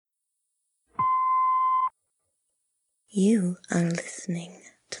You are listening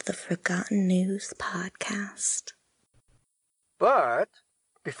to the Forgotten News Podcast. But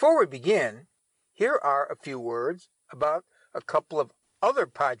before we begin, here are a few words about a couple of other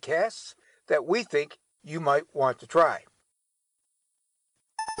podcasts that we think you might want to try.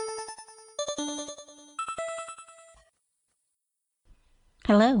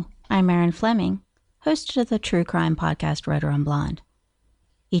 Hello, I'm Erin Fleming, host of the true crime podcast Red Rum Blonde.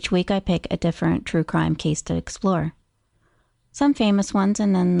 Each week I pick a different true crime case to explore. Some famous ones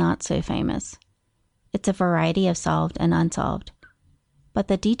and then not so famous. It's a variety of solved and unsolved, but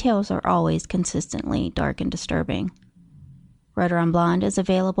the details are always consistently dark and disturbing. Red Rum Blonde is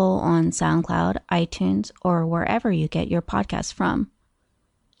available on SoundCloud, iTunes, or wherever you get your podcasts from.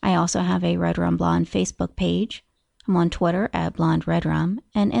 I also have a Red Rum Blonde Facebook page. I'm on Twitter at Blonde Red Rum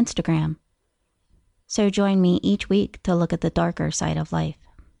and Instagram. So join me each week to look at the darker side of life.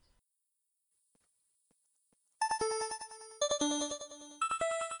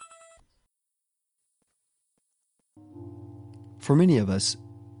 For many of us,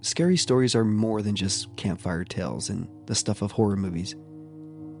 scary stories are more than just campfire tales and the stuff of horror movies.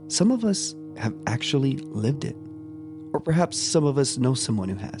 Some of us have actually lived it. Or perhaps some of us know someone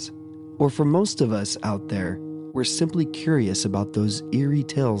who has. Or for most of us out there, we're simply curious about those eerie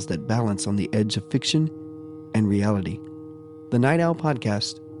tales that balance on the edge of fiction and reality. The Night Owl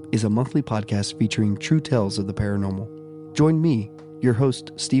Podcast is a monthly podcast featuring true tales of the paranormal. Join me, your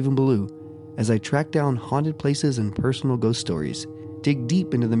host, Stephen Ballou, as I track down haunted places and personal ghost stories, dig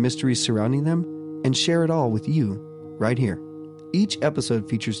deep into the mysteries surrounding them, and share it all with you right here. Each episode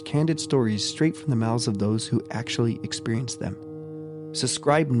features candid stories straight from the mouths of those who actually experienced them.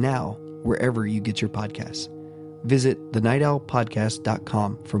 Subscribe now wherever you get your podcasts. Visit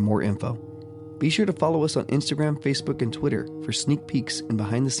thenightowlpodcast.com for more info. Be sure to follow us on Instagram, Facebook, and Twitter for sneak peeks and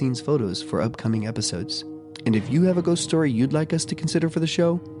behind-the-scenes photos for upcoming episodes. And if you have a ghost story you'd like us to consider for the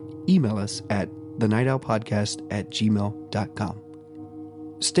show, email us at thenightowlpodcast@gmail.com.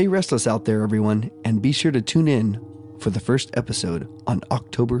 Stay restless out there, everyone, and be sure to tune in for the first episode on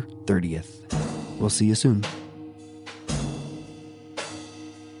October 30th. We'll see you soon.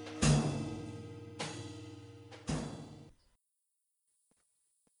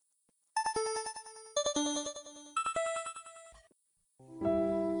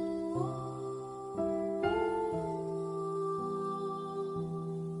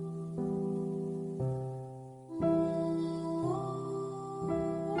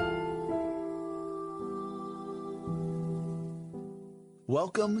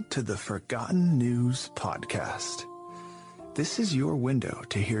 Welcome to the Forgotten News Podcast. This is your window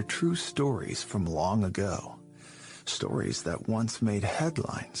to hear true stories from long ago. Stories that once made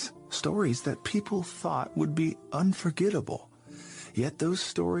headlines. Stories that people thought would be unforgettable. Yet those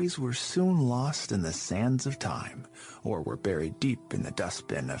stories were soon lost in the sands of time, or were buried deep in the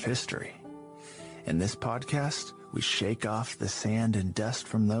dustbin of history. In this podcast, we shake off the sand and dust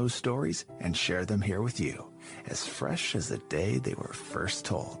from those stories and share them here with you, as fresh as the day they were first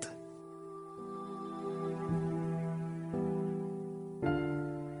told.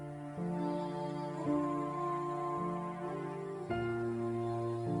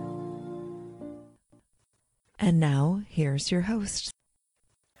 And now, here's your host.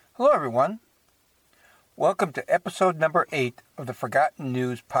 Hello, everyone. Welcome to episode number 8 of the Forgotten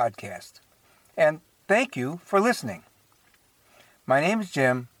News Podcast. And thank you for listening. My name is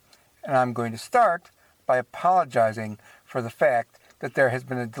Jim, and I'm going to start by apologizing for the fact that there has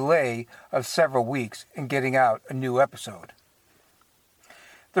been a delay of several weeks in getting out a new episode.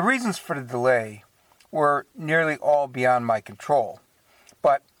 The reasons for the delay were nearly all beyond my control,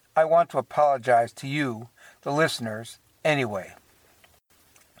 but I want to apologize to you, the listeners, anyway.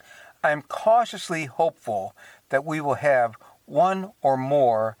 I am cautiously hopeful that we will have one or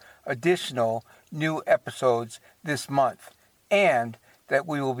more additional new episodes this month, and that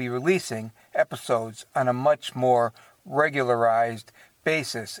we will be releasing episodes on a much more regularized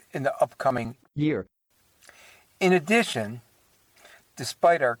basis in the upcoming year. In addition,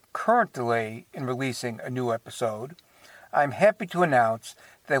 despite our current delay in releasing a new episode, I'm happy to announce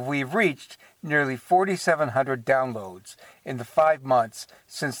that we've reached nearly 4,700 downloads in the 5 months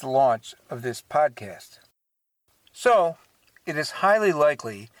since the launch of this podcast. So, it is highly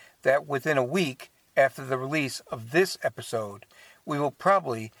likely that within a week after the release of this episode, we will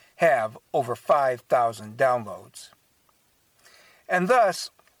probably have over 5,000 downloads. And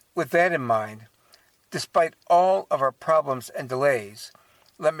thus, with that in mind, despite all of our problems and delays,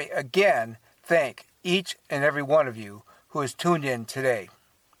 let me again thank each and every one of you who has tuned in today.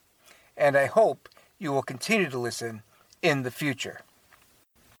 And I hope you will continue to listen in the future.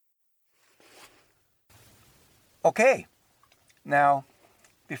 Okay, now,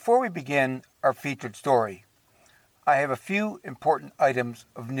 before we begin our featured story, I have a few important items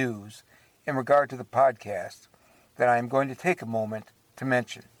of news in regard to the podcast that I am going to take a moment to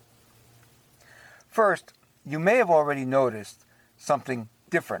mention. First, you may have already noticed something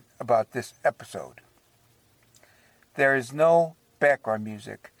different about this episode. There is no background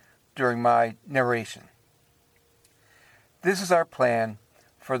music during my narration. This is our plan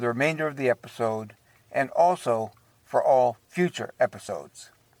for the remainder of the episode and also for all future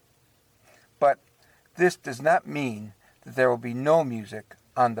episodes. But this does not mean that there will be no music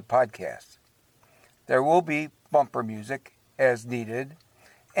on the podcast. There will be bumper music as needed,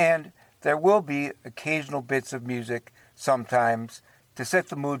 and there will be occasional bits of music sometimes to set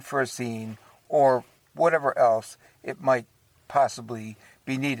the mood for a scene or whatever else it might possibly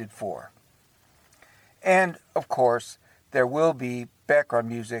be needed for. And, of course, there will be background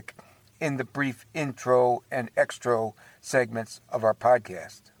music in the brief intro and extra segments of our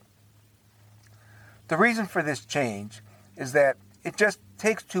podcast. The reason for this change is that it just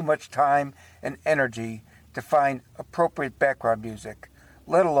takes too much time and energy to find appropriate background music,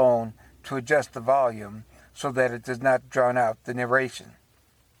 let alone to adjust the volume so that it does not drown out the narration.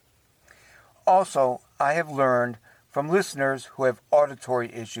 Also, I have learned from listeners who have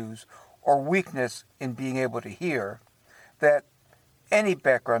auditory issues or weakness in being able to hear that any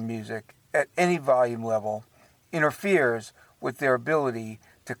background music at any volume level interferes with their ability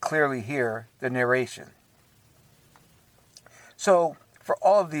to clearly hear the narration. So, for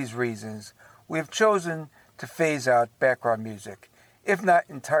all of these reasons, we have chosen to phase out background music, if not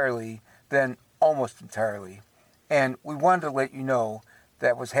entirely, then almost entirely, and we wanted to let you know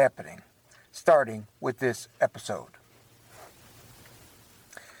that was happening, starting with this episode.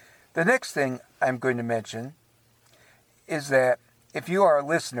 The next thing I'm going to mention is that if you are a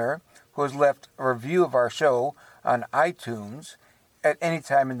listener who has left a review of our show on iTunes at any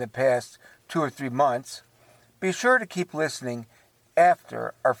time in the past 2 or 3 months, be sure to keep listening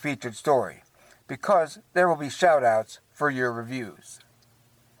after our featured story, because there will be shout-outs for your reviews.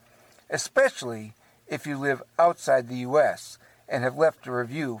 Especially if you live outside the U.S. and have left a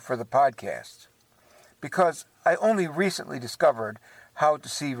review for the podcast, because I only recently discovered how to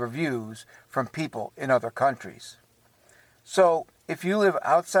see reviews from people in other countries. So, if you live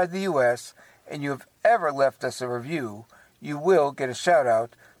outside the U.S. and you have ever left us a review, you will get a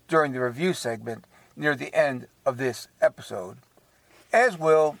shout-out during the review segment near the end of this episode, as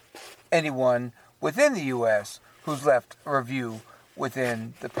will anyone within the U.S. who's left a review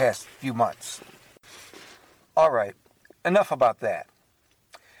within the past few months. All right, enough about that.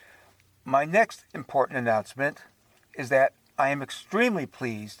 My next important announcement is that I am extremely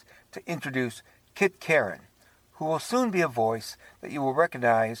pleased to introduce Kit Karen, who will soon be a voice that you will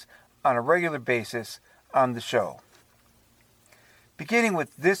recognize on a regular basis on the show. Beginning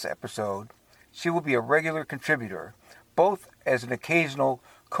with this episode, she will be a regular contributor, both as an occasional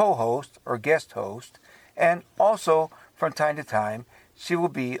co-host or guest host, and also from time to time, she will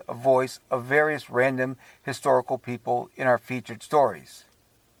be a voice of various random historical people in our featured stories.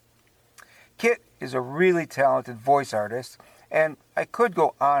 Kit is a really talented voice artist, and I could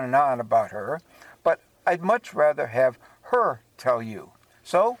go on and on about her, but I'd much rather have her tell you.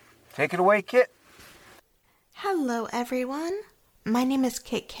 So, take it away, Kit. Hello, everyone. My name is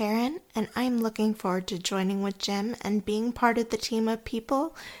Kit Karen, and I'm looking forward to joining with Jim and being part of the team of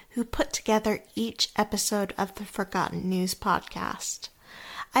people who put together each episode of the Forgotten News podcast.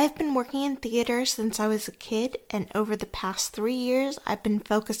 I have been working in theater since I was a kid, and over the past 3 years, I've been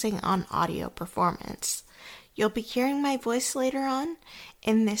focusing on audio performance. You'll be hearing my voice later on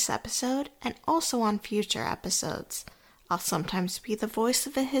in this episode and also on future episodes. I'll sometimes be the voice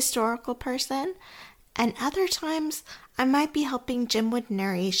of a historical person, and other times I might be helping Jim with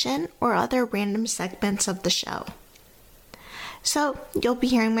narration or other random segments of the show. So you'll be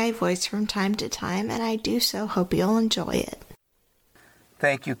hearing my voice from time to time, and I do so hope you'll enjoy it.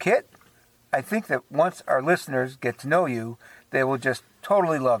 Thank you, Kit. I think that once our listeners get to know you, they will just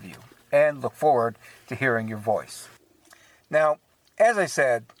totally love you and look forward to hearing your voice. Now, as I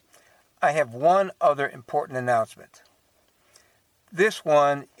said, I have one other important announcement. This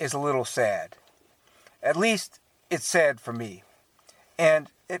one is a little sad. At least it's sad for me. And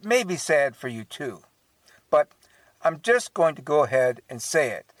it may be sad for you too. But I'm just going to go ahead and say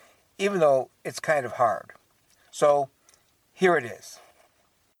it, even though it's kind of hard. So, here it is.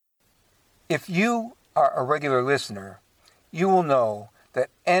 If you are a regular listener, you will know that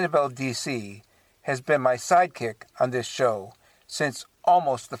Annabelle DC has been my sidekick on this show since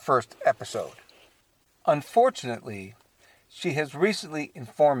almost the first episode. Unfortunately, she has recently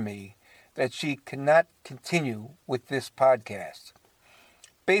informed me that she cannot continue with this podcast.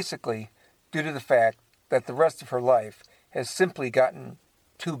 Basically, due to the fact that the rest of her life has simply gotten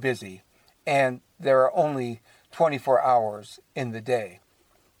too busy, and there are only 24 hours in the day.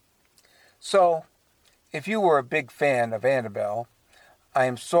 So, if you were a big fan of Annabelle, I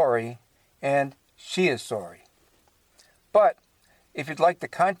am sorry, and she is sorry. But if you'd like to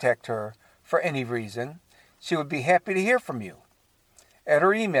contact her for any reason, she would be happy to hear from you at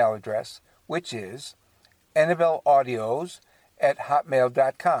her email address, which is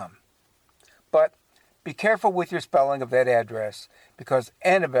annabelleaudios@hotmail.com. But be careful with your spelling of that address, because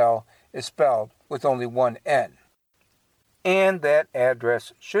Annabelle is spelled with only one N. And that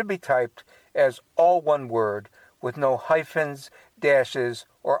address should be typed as all one word with no hyphens, dashes,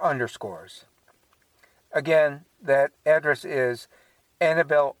 or underscores. Again, that address is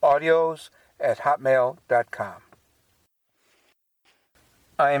annabelleaudios@hotmail.com.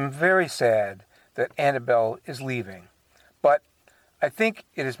 I am very sad that Annabelle is leaving, but I think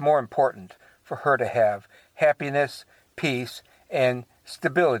it is more important for her to have happiness, peace, and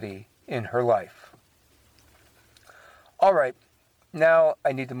stability in her life. All right, now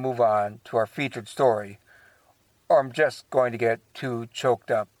I need to move on to our featured story, or I'm just going to get too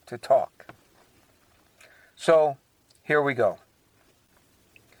choked up to talk. So, here we go.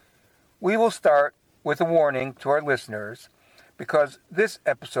 We will start with a warning to our listeners, because this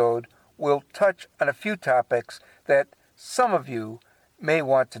episode will touch on a few topics that some of you may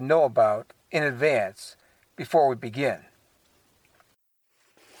want to know about in advance before we begin.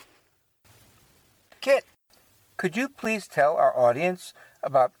 Kit, could you please tell our audience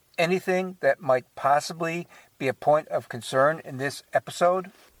about anything that might possibly be a point of concern in this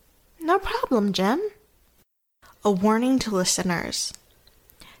episode? No problem, Jim. A warning to listeners.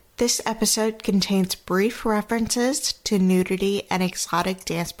 This episode contains brief references to nudity and exotic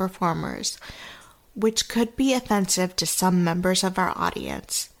dance performers, which could be offensive to some members of our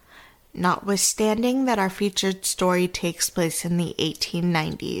audience, notwithstanding that our featured story takes place in the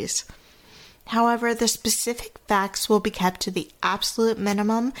 1890s. However, the specific facts will be kept to the absolute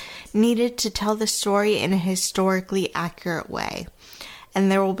minimum needed to tell the story in a historically accurate way, and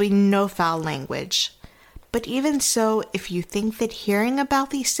there will be no foul language. But even so, if you think that hearing about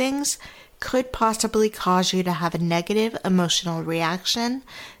these things could possibly cause you to have a negative emotional reaction,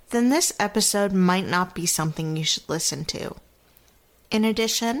 then this episode might not be something you should listen to. In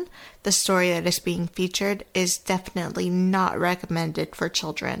addition, the story that is being featured is definitely not recommended for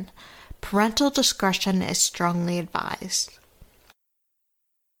children. Parental discretion is strongly advised.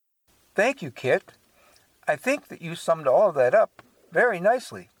 Thank you, Kit. I think that you summed all of that up very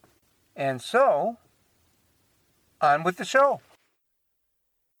nicely. And so, on with the show.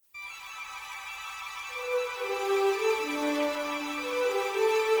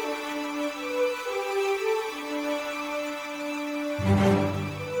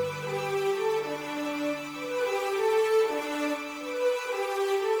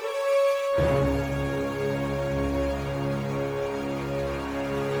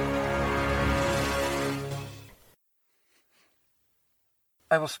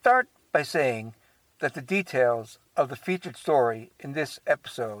 I will start by saying that the details of the featured story in this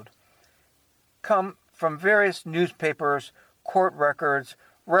episode come from various newspapers, court records,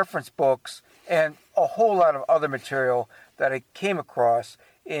 reference books, and a whole lot of other material that I came across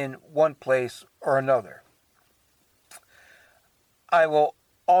in one place or another. I will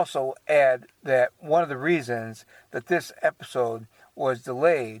also add that one of the reasons that this episode was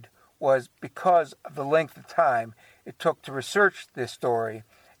delayed was because of the length of time it took to research this story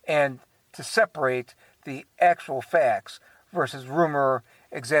and to separate the actual facts versus rumor,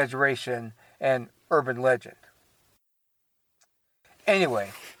 exaggeration, and urban legend.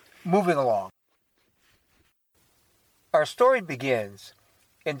 Anyway, moving along. Our story begins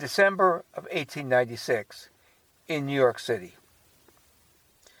in December of 1896 in New York City.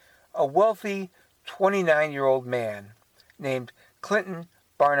 A wealthy 29-year-old man named Clinton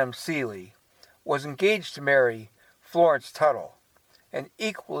Barnum Seeley was engaged to marry Florence Tuttle, an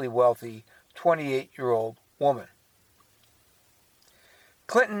equally wealthy 28-year-old woman.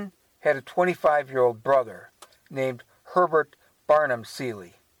 Clinton had a 25-year-old brother named Herbert Barnum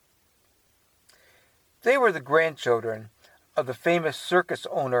Seeley. They were the grandchildren of the famous circus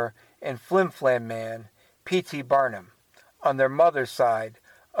owner and flim-flam man P.T. Barnum on their mother's side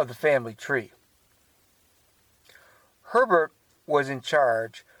of the family tree. Herbert was in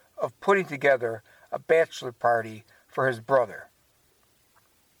charge of putting together a bachelor party for his brother.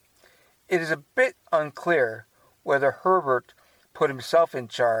 It is a bit unclear whether Herbert put himself in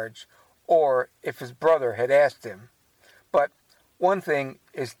charge or if his brother had asked him, but one thing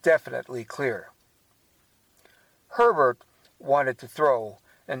is definitely clear. Herbert wanted to throw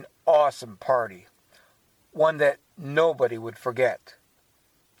an awesome party, one that nobody would forget.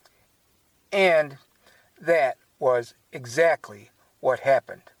 And that was exactly what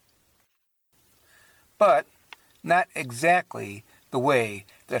happened. But not exactly the way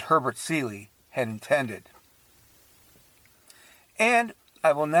that Herbert Seeley had intended. And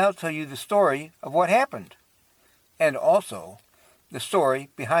I will now tell you the story of what happened, and also the story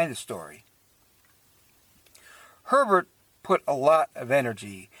behind the story. Herbert put a lot of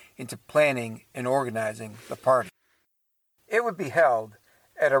energy into planning and organizing the party. It would be held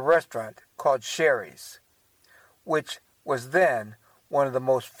at a restaurant called Sherry's, which was then one of the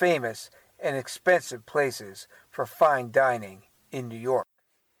most famous and expensive places for fine dining in New York.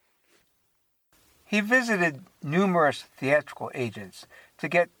 He visited numerous theatrical agents to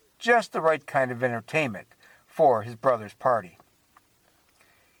get just the right kind of entertainment for his brother's party.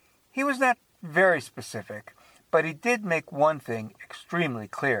 He was not very specific, but he did make one thing extremely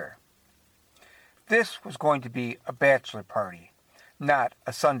clear. This was going to be a bachelor party, not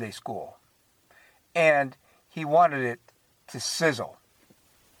a Sunday school. And he wanted it to sizzle.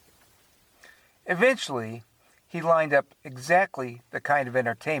 Eventually, he lined up exactly the kind of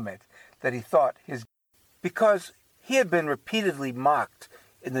entertainment that he thought because he had been repeatedly mocked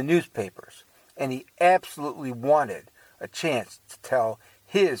in the newspapers, and he absolutely wanted a chance to tell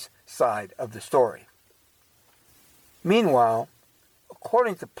his side of the story. Meanwhile,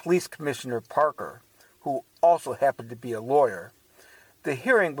 according to Police Commissioner Parker, who also happened to be a lawyer, the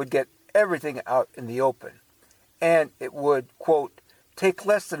hearing would get everything out in the open, and it would, quote, take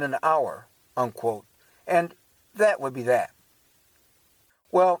less than an hour, unquote, and that would be that.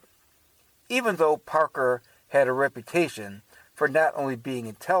 Well, even though Parker had a reputation for not only being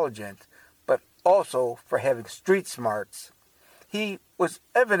intelligent, but also for having street smarts, he was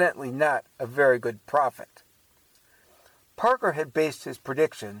evidently not a very good prophet. Parker had based his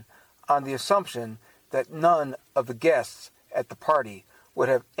prediction on the assumption that none of the guests at the party would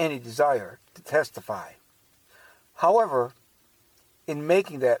have any desire to testify. However, in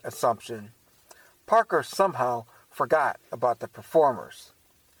making that assumption, Parker somehow forgot about the performers.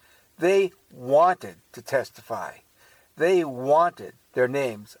 They wanted to testify. They wanted their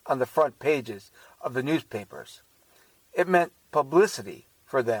names on the front pages of the newspapers. It meant publicity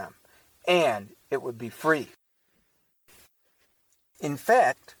for them, and it would be free. In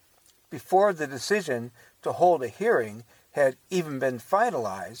fact, before the decision to hold a hearing had even been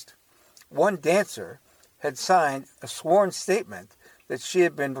finalized, one dancer had signed a sworn statement that she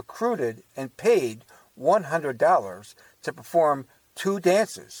had been recruited and paid $100 to perform 2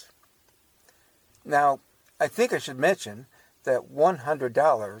 dances. Now, I think I should mention that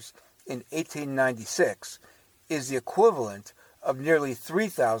 $100 in 1896 is the equivalent of nearly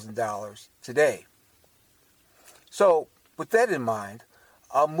 $3,000 today. So, with that in mind,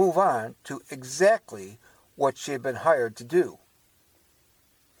 I'll move on to exactly what she had been hired to do.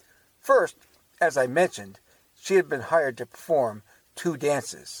 First, as I mentioned, she had been hired to perform 2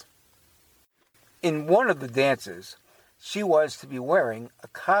 dances. In one of the dances, she was to be wearing a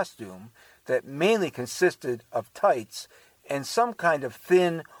costume that mainly consisted of tights and some kind of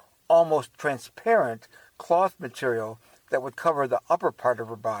thin, almost transparent cloth material that would cover the upper part of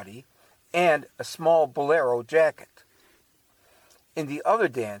her body, and a small bolero jacket. In the other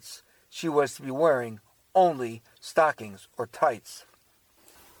dance, she was to be wearing only stockings or tights.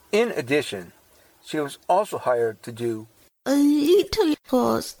 In addition, she was also hired to do a little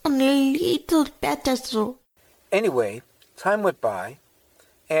pause and a little better so. Anyway, time went by,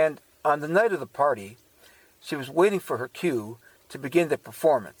 and on the night of the party, she was waiting for her cue to begin the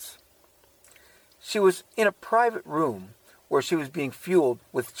performance. She was in a private room where she was being fueled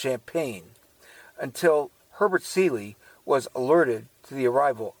with champagne until Herbert Seeley was alerted to the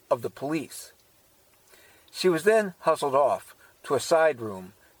arrival of the police. She was then hustled off to a side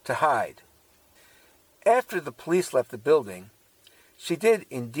room to hide. After the police left the building, she did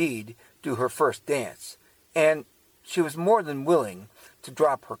indeed do her first dance, and she was more than willing to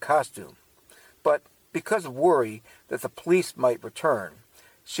drop her costume. But because of worry that the police might return,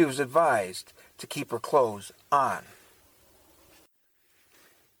 she was advised to keep her clothes on.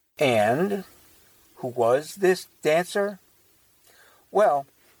 And who was this dancer? Well,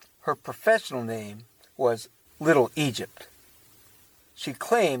 her professional name was Little Egypt. She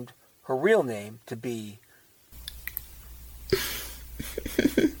claimed her real name to be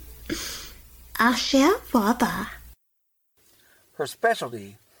Ashervada. Her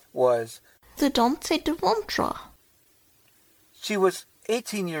specialty was The Danse de Ventre. she was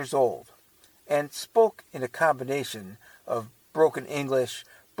 18 years old and spoke in a combination of broken English,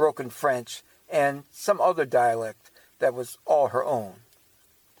 broken French, and some other dialect that was all her own.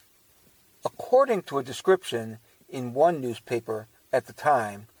 According to a description in one newspaper at the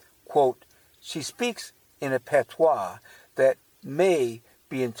time, quote, she speaks in a patois that may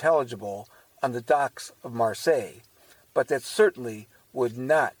be intelligible on the docks of Marseille, but that certainly would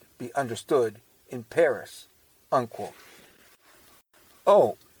not be understood in Paris, unquote.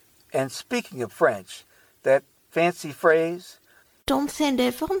 Oh, and speaking of French, that fancy phrase, danser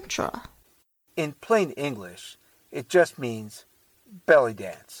de ventre. In plain English, it just means belly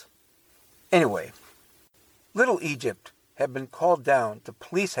dance. Anyway, Little Egypt had been called down to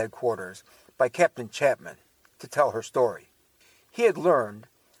police headquarters by Captain Chapman to tell her story. He had learned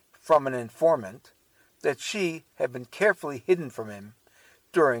from an informant that she had been carefully hidden from him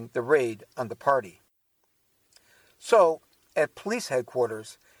during the raid on the party. So, at police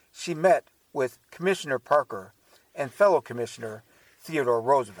headquarters, she met with Commissioner Parker and fellow Commissioner Theodore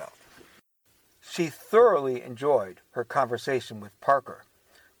Roosevelt. She thoroughly enjoyed her conversation with Parker,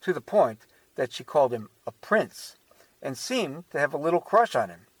 to the point that she called him a prince and seemed to have a little crush on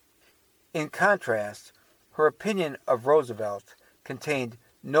him. In contrast, her opinion of Roosevelt contained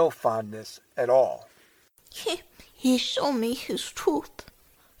no fondness at all. He showed me his tooth.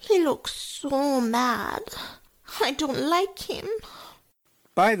 He looks so mad. I don't like him.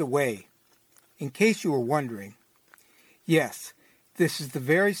 By the way, in case you were wondering, yes, this is the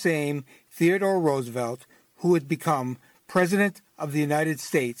very same Theodore Roosevelt who would become President of the United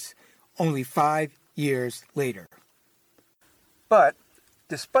States only 5 years later. But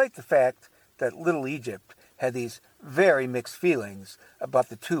despite the fact that Little Egypt had these very mixed feelings about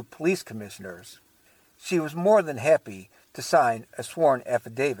the two police commissioners, she was more than happy to sign a sworn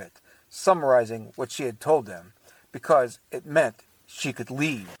affidavit summarizing what she had told them, because it meant she could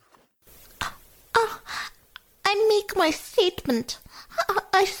leave. I make my statement.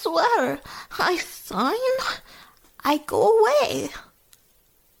 I swear. I sign. I go away.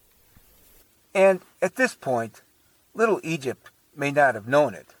 And at this point, Little Egypt may not have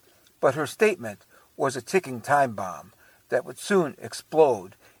known it, but her statement was a ticking time bomb that would soon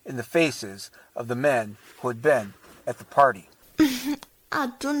explode in the faces of the men who had been at the party.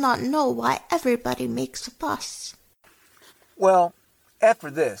 I do not know why everybody makes a fuss. Well,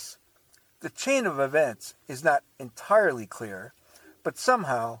 after this, the chain of events is not entirely clear, but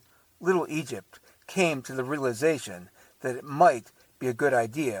somehow Little Egypt came to the realization that it might be a good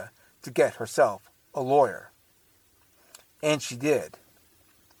idea to get herself a lawyer. And she did.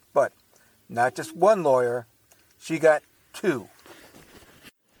 But not just one lawyer, she got two.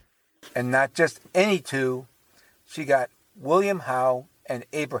 And not just any two, she got William Howe and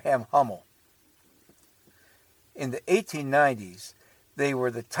Abraham Hummel. In the 1890s, they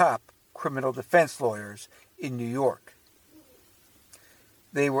were the top criminal defense lawyers in New York.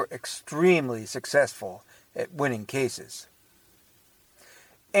 They were extremely successful at winning cases.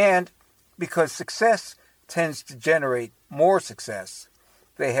 And because success tends to generate more success,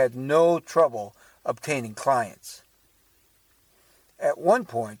 they had no trouble obtaining clients. At one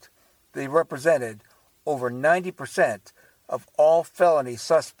point, they represented over 90% of all felony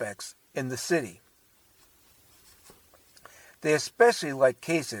suspects in the city. They especially liked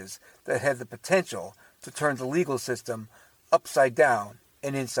cases that had the potential to turn the legal system upside down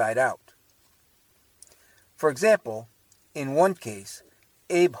and inside out. For example, in one case,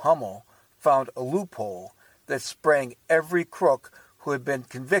 Abe Hummel found a loophole that sprang every crook who had been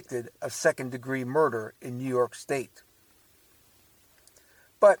convicted of second-degree murder in New York State.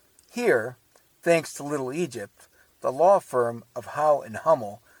 But here, thanks to Little Egypt, the law firm of Howe and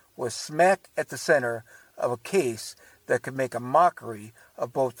Hummel was smack at the center of a case that could make a mockery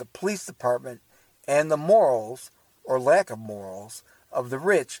of both the police department and the morals, or lack of morals, of the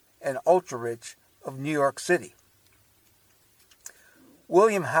rich and ultra-rich of New York City.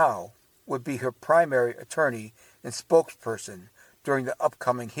 William Howe would be her primary attorney and spokesperson during the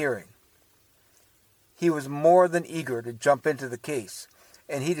upcoming hearing. He was more than eager to jump into the case,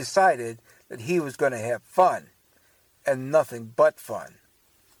 and he decided that he was going to have fun, and nothing but fun.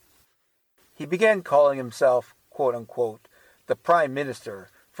 He began calling himself, quote-unquote, the Prime Minister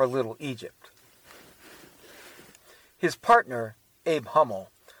for Little Egypt. His partner, Abe Hummel,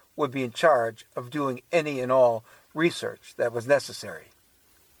 would be in charge of doing any and all research that was necessary.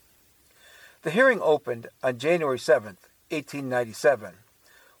 The hearing opened on January 7th, 1897,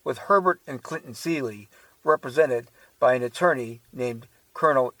 with Herbert and Clinton Seeley represented by an attorney named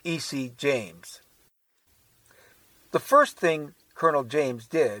Colonel E.C. James. The first thing Colonel James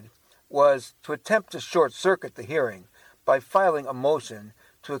did was to attempt to short-circuit the hearing by filing a motion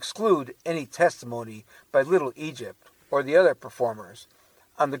to exclude any testimony by Little Egypt or the other performers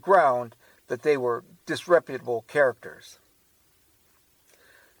on the ground that they were disreputable characters.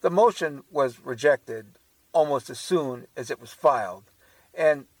 The motion was rejected almost as soon as it was filed,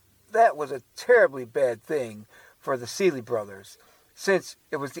 and that was a terribly bad thing for the Seeley brothers, since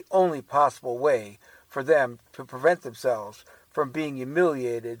it was the only possible way for them to prevent themselves from being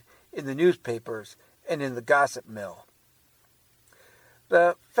humiliated in the newspapers and in the gossip mill.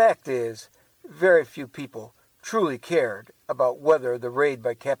 The fact is, very few people truly cared about whether the raid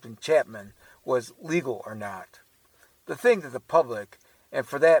by Captain Chapman was legal or not. The thing that the public, and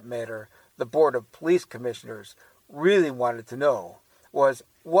for that matter, the Board of Police Commissioners, really wanted to know was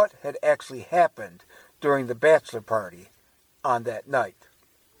what had actually happened during the bachelor party on that night.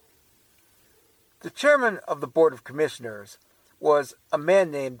 The chairman of the Board of Commissioners was a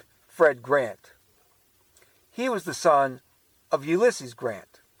man named Fred Grant. He was the son of Ulysses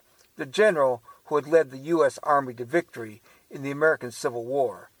Grant, the general who had led the U.S. Army to victory in the American Civil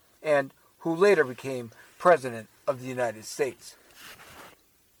War, and who later became President of the United States.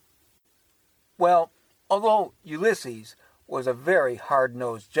 Well, although Ulysses was a very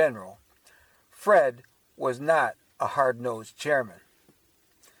hard-nosed general, Fred was not a hard-nosed chairman.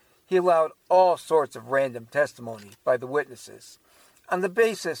 He allowed all sorts of random testimony by the witnesses on the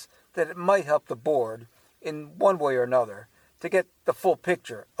basis that it might help the board, in one way or another, to get the full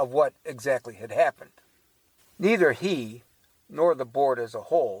picture of what exactly had happened. Neither he nor the board as a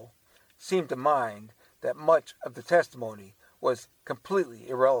whole seemed to mind that much of the testimony was completely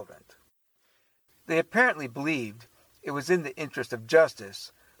irrelevant. They apparently believed it was in the interest of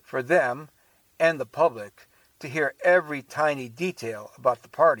justice for them and the public to hear every tiny detail about the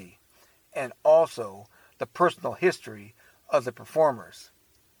party, and also the personal history of the performers.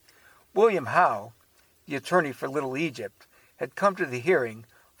 William Howe, the attorney for Little Egypt, had come to the hearing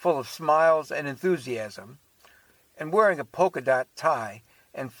full of smiles and enthusiasm, and wearing a polka dot tie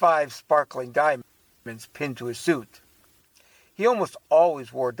and 5 sparkling diamonds pinned to his suit. He almost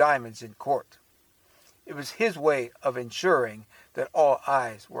always wore diamonds in court. It was his way of ensuring that all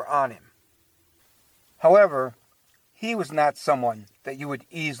eyes were on him. However, he was not someone that you would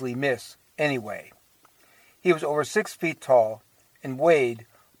easily miss anyway. He was over 6 feet tall and weighed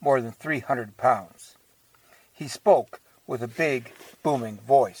more than 300 pounds. He spoke with a big, booming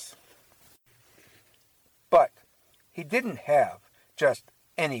voice. But he didn't have just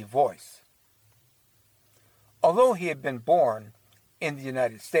any voice. Although he had been born in the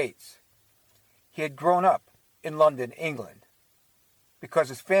United States, he had grown up in London, England, because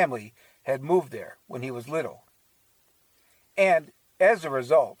his family had moved there when he was little. And as a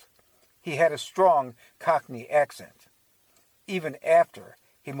result, he had a strong Cockney accent, even after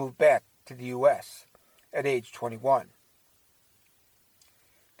he moved back to the U.S. at age 21.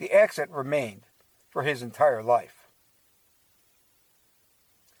 The accent remained for his entire life.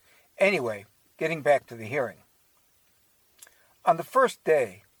 Anyway, getting back to the hearing. On the first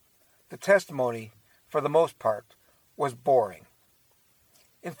day, the testimony, for the most part, was boring.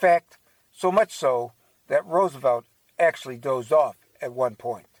 In fact, so much so that Roosevelt actually dozed off at one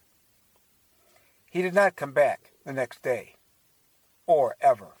point. He did not come back the next day, or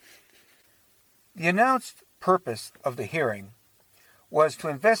ever. The announced purpose of the hearing was to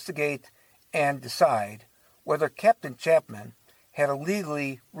investigate and decide whether Captain Chapman had a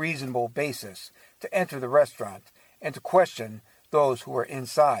legally reasonable basis to enter the restaurant and to question those who were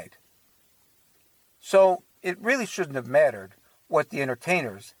inside. So it really shouldn't have mattered what the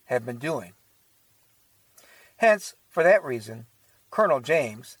entertainers had been doing. Hence, for that reason, Colonel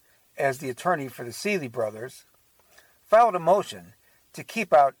James, as the attorney for the Seeley brothers, filed a motion to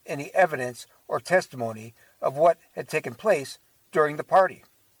keep out any evidence or testimony of what had taken place during the party.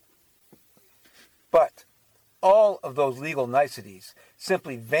 But all of those legal niceties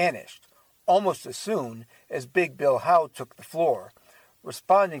simply vanished almost as soon as Big Bill Howe took the floor,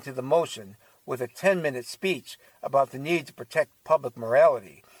 responding to the motion with a 10-minute speech about the need to protect public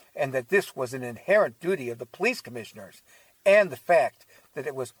morality, and that this was an inherent duty of the police commissioners, and the fact that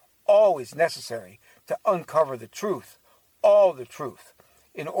it was always necessary to uncover the truth, all the truth,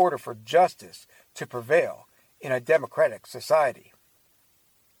 in order for justice to prevail in a democratic society.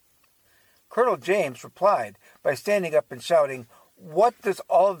 Colonel James replied by standing up and shouting, "What does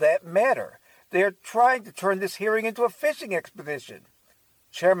all of that matter? They are trying to turn this hearing into a fishing expedition."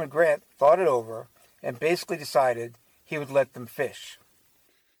 Chairman Grant thought it over and basically decided he would let them fish.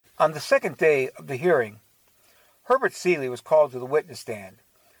 On the second day of the hearing, Herbert Seeley was called to the witness stand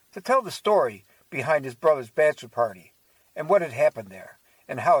to tell the story behind his brother's bachelor party and what had happened there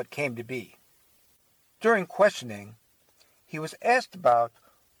and how it came to be. During questioning, he was asked about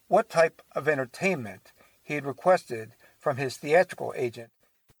what type of entertainment he had requested from his theatrical agent.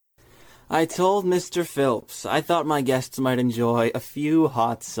 I told Mr. Phillips I thought my guests might enjoy a few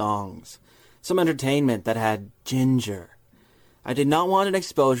hot songs, some entertainment that had ginger. I did not want an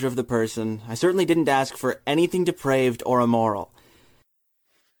exposure of the person. I certainly didn't ask for anything depraved or immoral.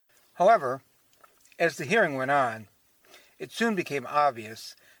 However, as the hearing went on, it soon became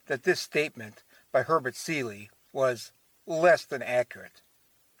obvious that this statement by Herbert Seeley was less than accurate.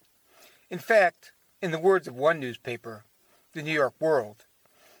 In fact, in the words of one newspaper, the New York World,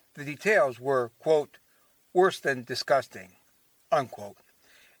 the details were, quote, worse than disgusting, unquote,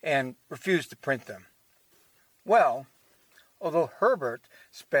 and refused to print them. Well, although Herbert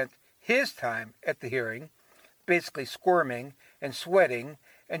spent his time at the hearing basically squirming and sweating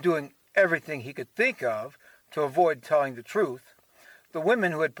and doing everything he could think of to avoid telling the truth, the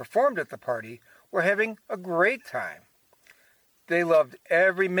women who had performed at the party were having a great time. They loved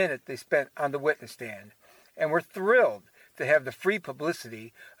every minute they spent on the witness stand and were thrilled to have the free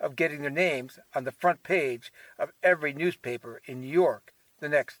publicity of getting their names on the front page of every newspaper in New York the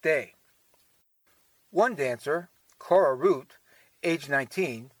next day. One dancer, Cora Root, age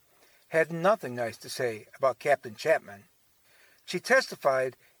 19, had nothing nice to say about Captain Chapman. She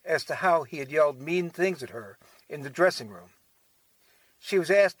testified as to how he had yelled mean things at her in the dressing room. She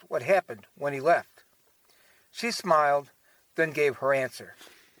was asked what happened when he left. She smiled, then gave her answer.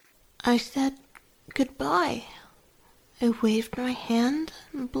 I said goodbye. I waved my hand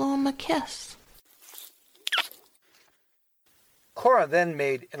and blew him a kiss. Cora then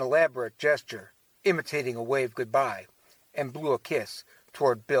made an elaborate gesture, imitating a wave goodbye, and blew a kiss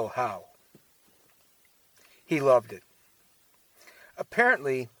toward Bill Howe. He loved it.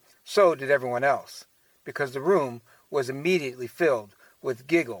 Apparently, so did everyone else, because the room was immediately filled with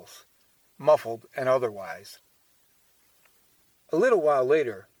giggles, muffled and otherwise. A little while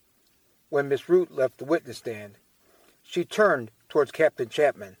later, when Miss Root left the witness stand, she turned towards Captain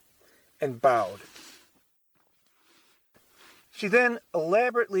Chapman and bowed. She then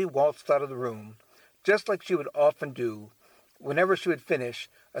elaborately waltzed out of the room, just like she would often do whenever she would finish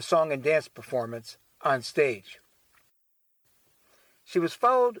a song and dance performance on stage. She was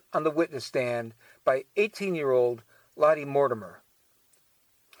followed on the witness stand by 18-year-old Lottie Mortimer.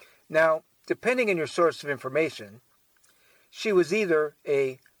 Now, depending on your source of information, she was either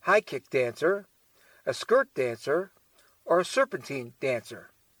a high kick dancer, a skirt dancer, or a serpentine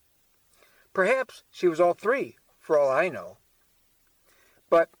dancer. Perhaps she was all three, for all I know.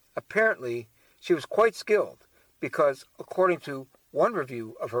 But apparently she was quite skilled because, according to one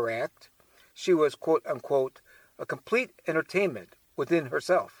review of her act, she was, quote-unquote, a complete entertainment within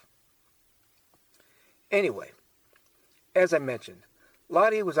herself. Anyway, as I mentioned,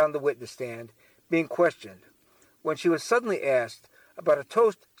 Lottie was on the witness stand being questioned when she was suddenly asked about a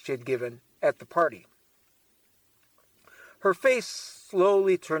toast she had given at the party. Her face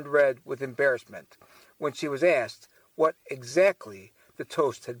slowly turned red with embarrassment when she was asked what exactly the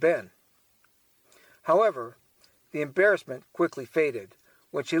toast had been. However, the embarrassment quickly faded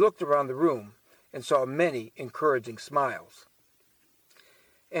when she looked around the room and saw many encouraging smiles.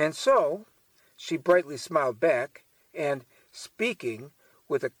 And so, she brightly smiled back and, speaking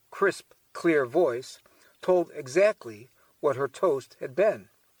with a crisp, clear voice, told exactly what her toast had been.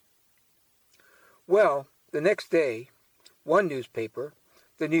 Well, the next day, one newspaper,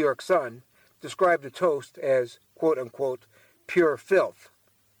 the New York Sun, described the toast as, quote-unquote, pure filth.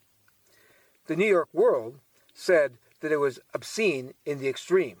 The New York World said that it was obscene in the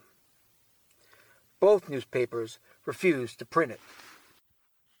extreme. Both newspapers refused to print it.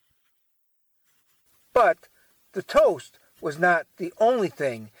 But the toast was not the only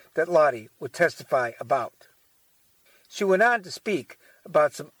thing that Lottie would testify about. She went on to speak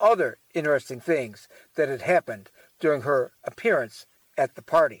about some other interesting things that had happened during her appearance at the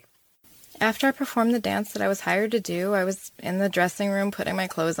party. After I performed the dance that I was hired to do, I was in the dressing room putting my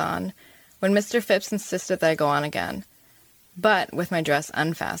clothes on when Mr. Phipps insisted that I go on again, but with my dress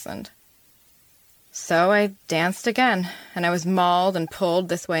unfastened. So I danced again, and I was mauled and pulled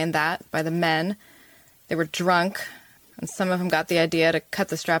this way and that by the men. They were drunk, and some of them got the idea to cut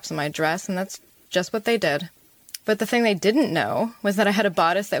the straps on my dress, and that's just what they did. But the thing they didn't know was that I had a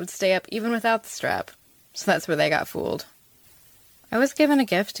bodice that would stay up even without the strap, so that's where they got fooled. I was given a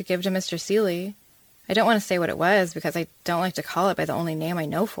gift to give to Mr. Seeley. I don't want to say what it was because I don't like to call it by the only name I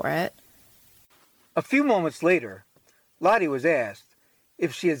know for it. A few moments later, Lottie was asked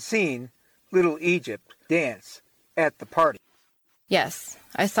if she had seen Little Egypt dance at the party. Yes,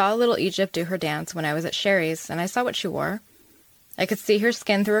 I saw Little Egypt do her dance when I was at Sherry's, and I saw what she wore. I could see her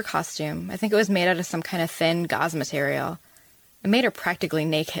skin through her costume. I think it was made out of some kind of thin gauze material. It made her practically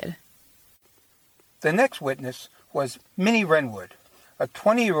naked. The next witness was Minnie Renwood, a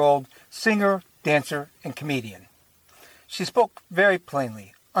 20-year-old singer, dancer, and comedian. She spoke very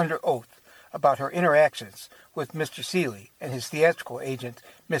plainly, under oath, about her interactions with Mr. Seeley and his theatrical agent,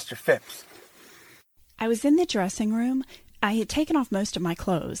 Mr. Phipps. I was in the dressing room. I had taken off most of my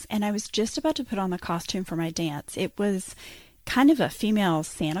clothes, and I was just about to put on the costume for my dance. It was kind of a female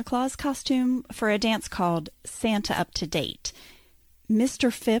Santa Claus costume for a dance called Santa Up to Date.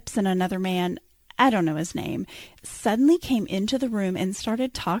 Mr. Phipps and another man, I don't know his name, suddenly came into the room and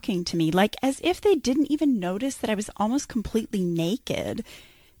started talking to me, like as if they didn't even notice that I was almost completely naked.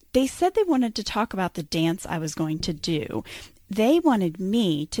 They said they wanted to talk about the dance I was going to do. They wanted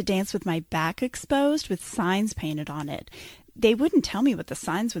me to dance with my back exposed with signs painted on it. They wouldn't tell me what the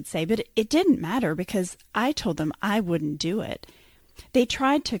signs would say, but it didn't matter because I told them I wouldn't do it. They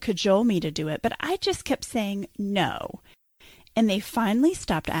tried to cajole me to do it, but I just kept saying no. And they finally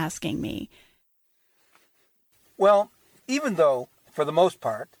stopped asking me. Well, even though, for the most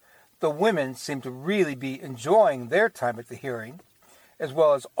part, the women seemed to really be enjoying their time at the hearing, as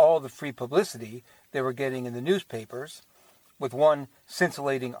well as all the free publicity they were getting in the newspapers, with one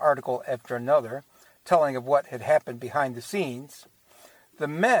scintillating article after another telling of what had happened behind the scenes, the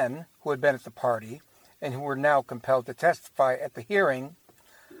men who had been at the party and who were now compelled to testify at the hearing,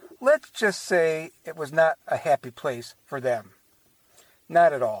 let's just say it was not a happy place for them.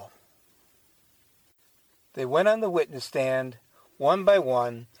 Not at all. They went on the witness stand, one by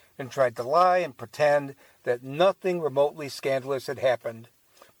one, and tried to lie and pretend that nothing remotely scandalous had happened,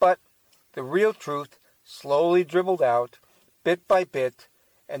 but the real truth slowly dribbled out, bit by bit,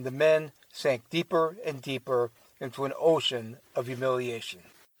 and the men sank deeper and deeper into an ocean of humiliation.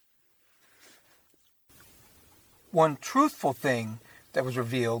 One truthful thing that was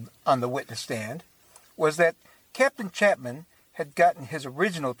revealed on the witness stand was that Captain Chapman had gotten his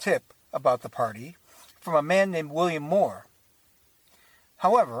original tip about the party from a man named William Moore.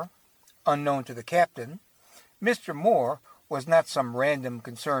 However, unknown to the captain, Mr. Moore was not some random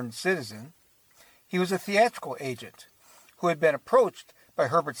concerned citizen. He was a theatrical agent who had been approached by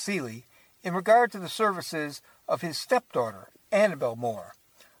Herbert Seeley in regard to the services of his stepdaughter, Annabelle Moore,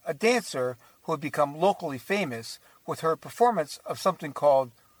 a dancer who had become locally famous with her performance of something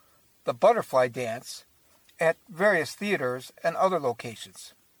called the Butterfly Dance at various theaters and other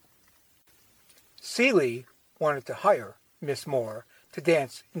locations. Seeley wanted to hire Miss Moore to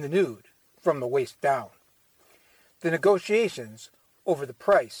dance in the nude from the waist down. The negotiations over the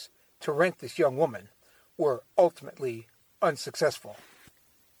price to rent this young woman were ultimately unsuccessful.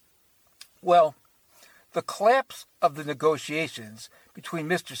 Well, the collapse of the negotiations between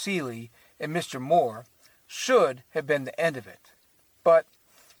Mr. Seeley and Mr. Moore should have been the end of it, but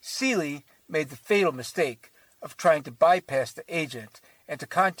Seeley made the fatal mistake of trying to bypass the agent and to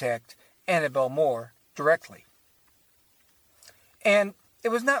contact Annabelle Moore directly. And it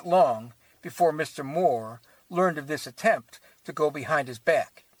was not long before Mr. Moore learned of this attempt to go behind his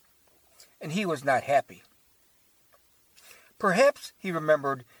back, and he was not happy. Perhaps he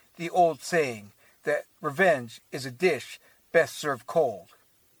remembered the old saying that revenge is a dish best served cold.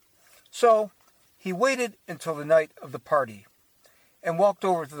 So he waited until the night of the party and walked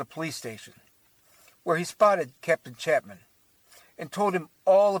over to the police station, where he spotted Captain Chapman and told him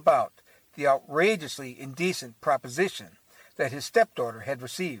all about the outrageously indecent proposition that his stepdaughter had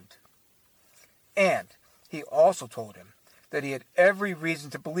received. And he also told him that he had every reason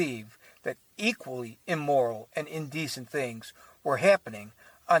to believe that equally immoral and indecent things were happening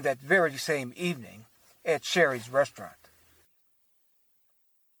on that very same evening at Sherry's restaurant.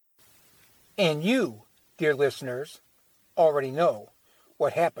 And you, dear listeners, already know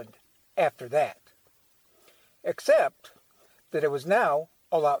what happened after that. Except that it was now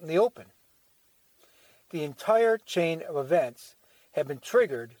all out in the open. The entire chain of events had been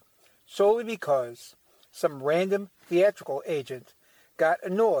triggered solely because some random theatrical agent got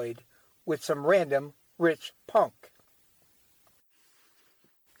annoyed with some random rich punk.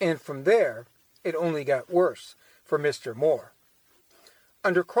 And from there, it only got worse for Mr. Moore.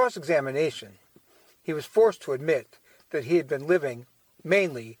 Under cross-examination, he was forced to admit that he had been living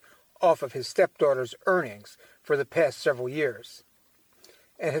mainly off of his stepdaughter's earnings for the past several years,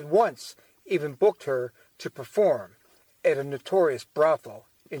 and had once even booked her to perform at a notorious brothel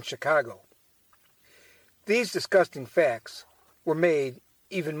in Chicago. These disgusting facts were made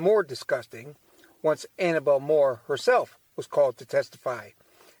even more disgusting once Annabelle Moore herself was called to testify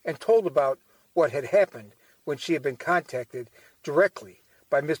and told about what had happened when she had been contacted directly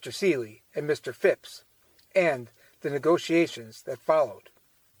by Mr. Seeley and Mr. Phipps, and the negotiations that followed.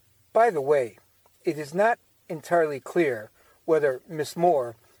 By the way, it is not entirely clear whether Miss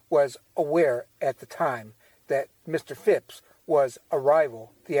Moore was aware at the time that Mr. Phipps was a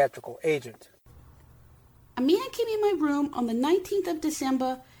rival theatrical agent. A man came in my room on the 19th of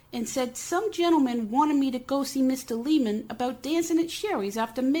December and said some gentleman wanted me to go see Mr. Lehman about dancing at Sherry's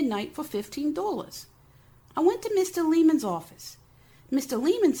after midnight for $15. I went to Mr. Lehman's office. Mr.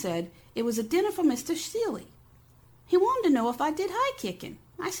 Lehman said it was a dinner for Mr. Seeley. He wanted to know if I did high kicking.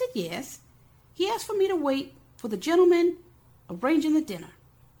 I said yes. He asked for me to wait for the gentleman arranging the dinner.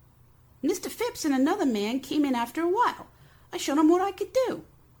 Mr. Phipps and another man came in after a while. I showed him what I could do.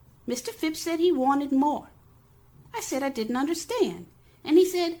 Mr. Phipps said he wanted more. I said I didn't understand, and he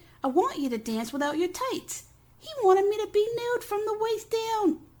said, I want you to dance without your tights. He wanted me to be nude from the waist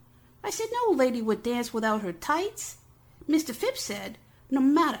down. I said no lady would dance without her tights. Mr. Phipps said, no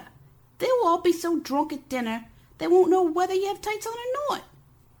matter, they will all be so drunk at dinner they won't know whether you have tights on or not.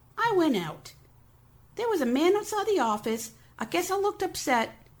 I went out. There was a man outside the office. I guess I looked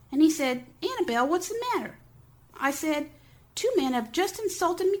upset, and he said, Annabelle, what's the matter? I said, 2 men have just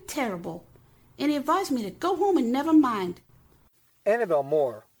insulted me terrible, and he advised me to go home and never mind. Annabelle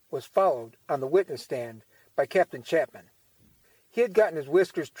Moore was followed on the witness stand by Captain Chapman. He had gotten his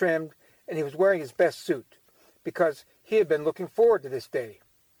whiskers trimmed, and he was wearing his best suit, because he had been looking forward to this day.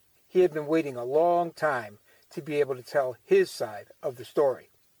 He had been waiting a long time to be able to tell his side of the story.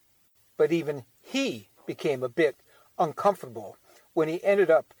 But even he became a bit uncomfortable when he ended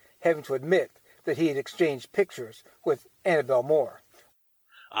up having to admit that he had exchanged pictures with Annabelle Moore.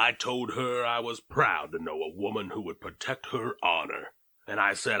 I told her I was proud to know a woman who would protect her honor, and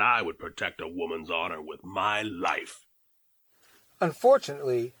I said I would protect a woman's honor with my life.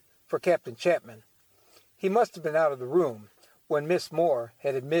 Unfortunately for Captain Chapman, he must have been out of the room when Miss Moore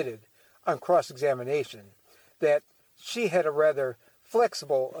had admitted on cross-examination that she had a rather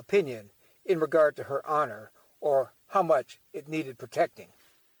flexible opinion in regard to her honor or how much it needed protecting.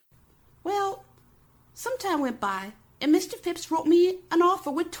 Well, some time went by, and Mr. Phipps wrote me an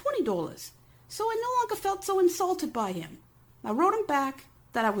offer with $20, so I no longer felt so insulted by him. I wrote him back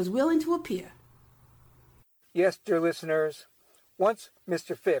that I was willing to appear. Yes, dear listeners, once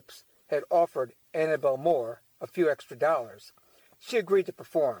Mr. Phipps had offered Annabelle Moore a few extra dollars, she agreed to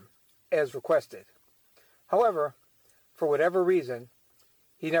perform, as requested. However, for whatever reason,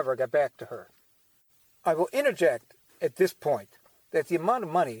 he never got back to her. I will interject at this point that the amount of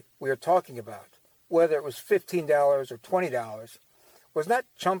money we are talking about, whether it was $15 or $20, was not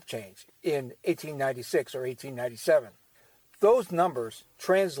chump change in 1896 or 1897. Those numbers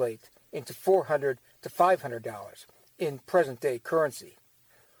translate into $400 to $500 in present-day currency.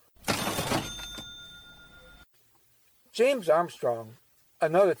 James Armstrong,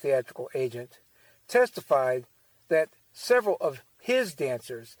 another theatrical agent, testified that several of his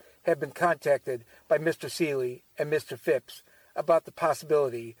dancers had been contacted by Mr. Seeley and Mr. Phipps about the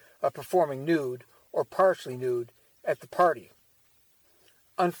possibility of performing nude or partially nude at the party.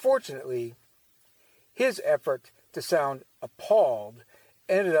 Unfortunately, his effort to sound appalled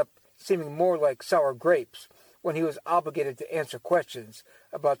ended up seeming more like sour grapes when he was obligated to answer questions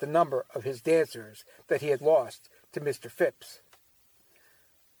about the number of his dancers that he had lost to Mr. Phipps.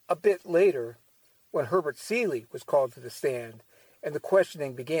 A bit later, when Herbert Seeley was called to the stand and the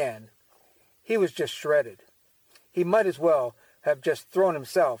questioning began, he was just shredded. He might as well have just thrown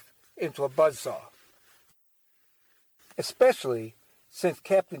himself into a buzzsaw. Especially since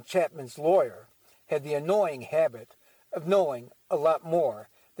Captain Chapman's lawyer had the annoying habit of knowing a lot more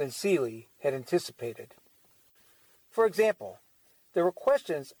than Seeley had anticipated. For example, there were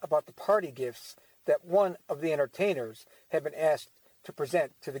questions about the party gifts that one of the entertainers had been asked to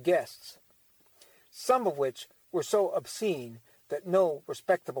present to the guests, some of which were so obscene that no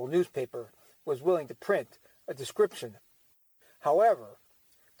respectable newspaper was willing to print a description. However,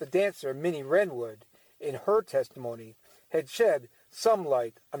 the dancer Minnie Renwood, in her testimony, had shed some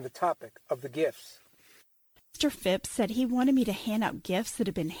light on the topic of the gifts. Mr. Phipps said he wanted me to hand out gifts that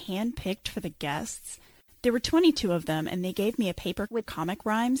had been hand-picked for the guests. There were 22 of them, and they gave me a paper with comic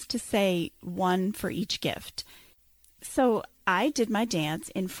rhymes to say one for each gift. So I did my dance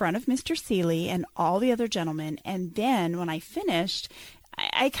in front of Mr. Seeley and all the other gentlemen, and then when I finished,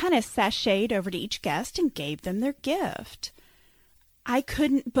 I kind of sashayed over to each guest and gave them their gift. I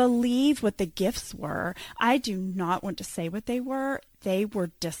couldn't believe what the gifts were. I do not want to say what they were. They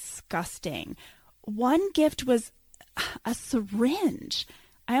were disgusting. One gift was a syringe.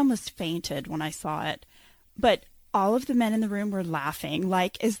 I almost fainted when I saw it. But all of the men in the room were laughing,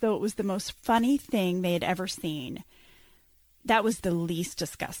 like as though it was the most funny thing they had ever seen. That was the least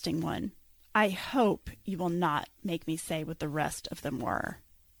disgusting one. I hope you will not make me say what the rest of them were.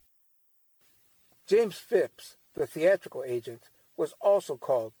 James Phipps, the theatrical agent, was also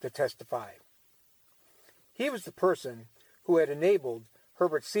called to testify. He was the person who had enabled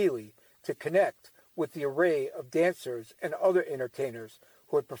Herbert Seeley to connect with the array of dancers and other entertainers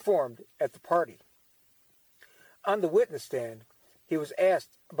who had performed at the party. On the witness stand, he was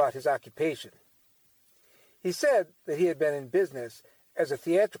asked about his occupation. He said that he had been in business as a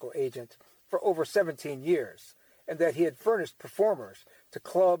theatrical agent for over 17 years, and that he had furnished performers to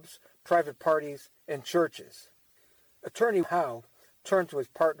clubs, private parties, and churches. Attorney Howe turned to his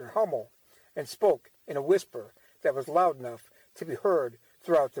partner Hummel and spoke in a whisper that was loud enough to be heard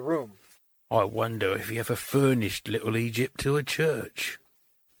throughout the room. I wonder if he ever furnished Little Egypt to a church.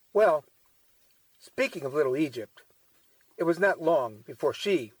 Well, speaking of Little Egypt, it was not long before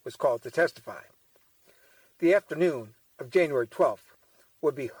she was called to testify. The afternoon of January 12th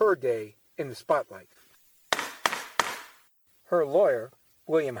would be her day in the spotlight. Her lawyer,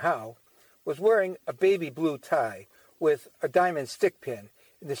 William Howe, was wearing a baby blue tie with a diamond stick pin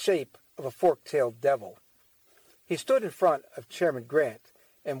in the shape of a fork-tailed devil. He stood in front of Chairman Grant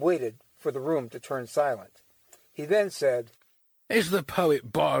and waited for the room to turn silent. He then said, As the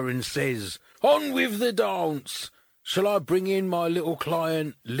poet Byron says, on with the dance. Shall I bring in my little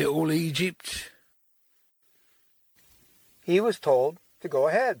client, Little Egypt? He was told to go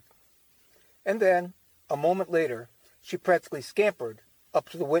ahead. And then, a moment later, she practically scampered up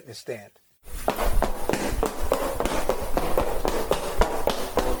to the witness stand.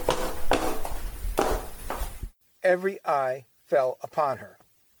 Every eye fell upon her.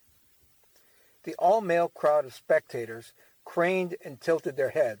 The all-male crowd of spectators craned and tilted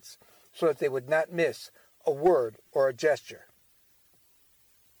their heads so that they would not miss a word or a gesture.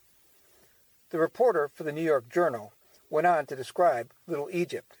 The reporter for the New York Journal went on to describe Little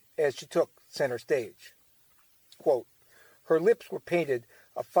Egypt as she took center stage. Quote, her lips were painted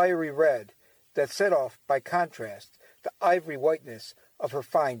a fiery red that set off, by contrast, the ivory whiteness of her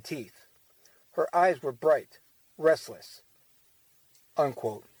fine teeth. Her eyes were bright, restless.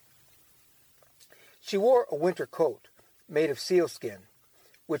 Unquote. She wore a winter coat made of sealskin,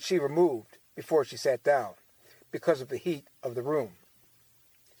 which she removed before she sat down because of the heat of the room.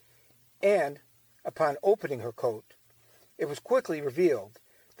 And, upon opening her coat, it was quickly revealed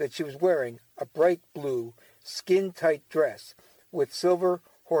that she was wearing a bright blue, skin-tight dress with silver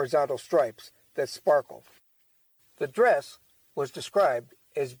horizontal stripes that sparkled. The dress was described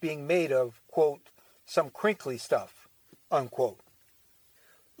as being made of, quote, some crinkly stuff, unquote.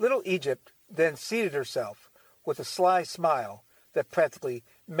 Little Egypt then seated herself with a sly smile that practically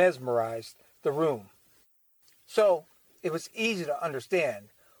mesmerized the room. So it was easy to understand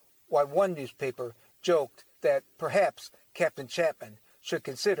why one newspaper joked that perhaps Captain Chapman should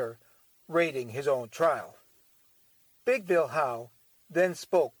consider raiding his own trial. Big Bill Howe then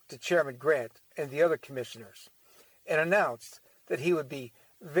spoke to Chairman Grant and the other commissioners and announced that he would be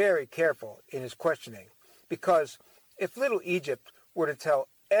very careful in his questioning, because if Little Egypt were to tell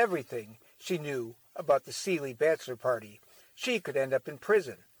everything she knew about the Seeley bachelor party, she could end up in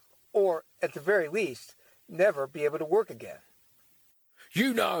prison, or, at the very least, never be able to work again.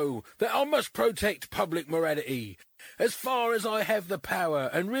 You know that I must protect public morality as far as I have the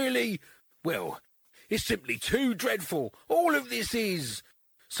power, and really, well, it's simply too dreadful, all of this is,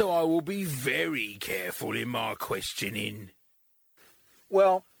 so I will be very careful in my questioning.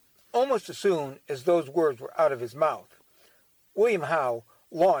 Well, almost as soon as those words were out of his mouth, William Howe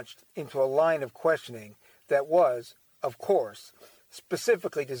launched into a line of questioning that was, of course,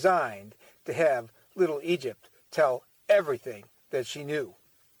 specifically designed to have Little Egypt tell everything that she knew.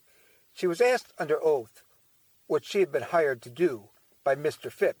 She was asked under oath what she had been hired to do by Mr.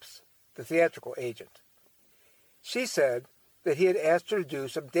 Phipps, the theatrical agent. She said that he had asked her to do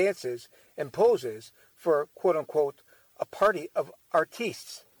some dances and poses for, quote-unquote, a party of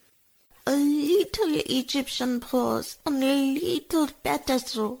artistes. A little Egyptian pose and a little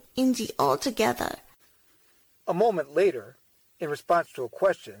pedestal in the altogether. A moment later, in response to a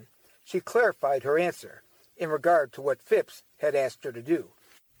question, she clarified her answer in regard to what Phipps had asked her to do.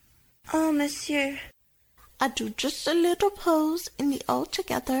 Oh, monsieur, I do just a little pose in the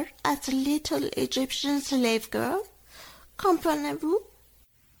altogether as a little Egyptian slave girl. Comprenez-vous?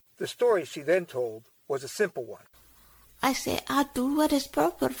 The story she then told was a simple one. I say I do what is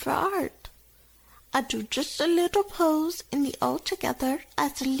proper for art. I do just a little pose in the altogether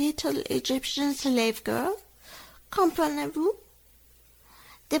as a little Egyptian slave girl. Comprenez-vous?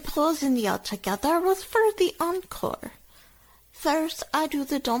 The pose in the altogether was for the encore. First, I do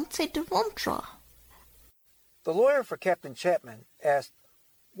the danse de ventre. The lawyer for Captain Chapman asked,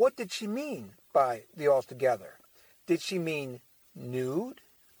 what did she mean by the altogether? Did she mean nude?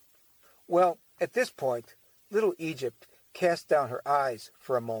 Well, at this point, Little Egypt cast down her eyes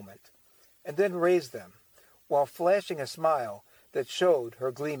for a moment, and then raised them, while flashing a smile that showed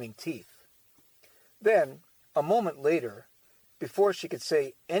her gleaming teeth. Then, a moment later, before she could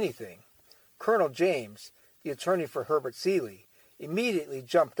say anything, Colonel James, the attorney for Herbert Seeley, immediately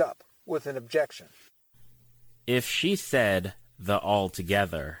jumped up with an objection. If she said the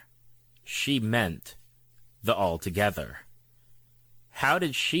altogether, she meant the altogether. How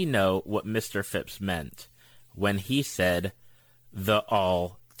did she know what Mr. Phipps meant when he said the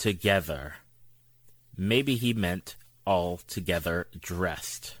altogether? Maybe he meant altogether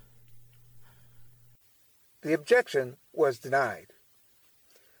dressed. The objection was denied.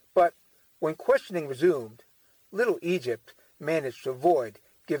 But when questioning resumed, Little Egypt managed to avoid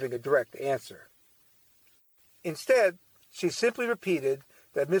giving a direct answer. Instead, she simply repeated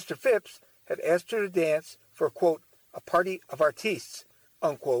that Mr. Phipps had asked her to dance for, quote, a party of artistes,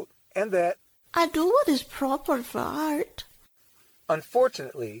 unquote, and that I do what is proper for art.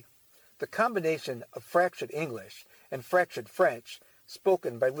 Unfortunately, the combination of fractured English and fractured French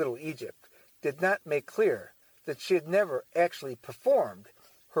spoken by Little Egypt did not make clear that she had never actually performed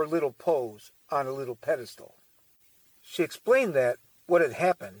her little pose on a little pedestal. She explained that what had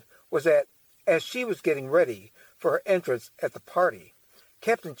happened was that as she was getting ready for her entrance at the party,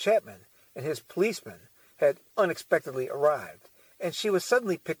 Captain Chapman and his policeman had unexpectedly arrived, and she was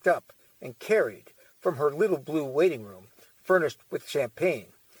suddenly picked up and carried from her little blue waiting room, furnished with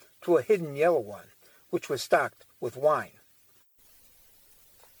champagne, to a hidden yellow one, which was stocked with wine.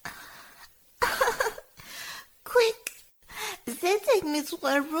 Quick! They take me to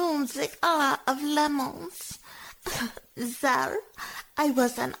a room the color of lemons. There, I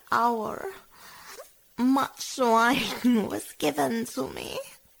was an hour. Much wine was given to me.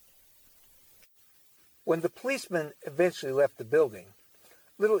 When the policeman eventually left the building,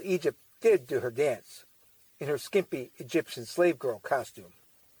 Little Egypt did do her dance in her skimpy Egyptian slave girl costume.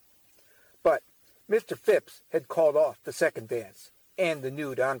 But Mr. Phipps had called off the second dance and the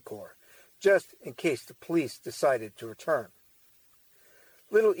nude encore, just in case the police decided to return.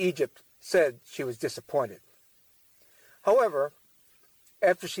 Little Egypt said she was disappointed. However,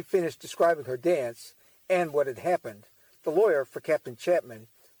 after she finished describing her dance and what had happened, the lawyer for Captain Chapman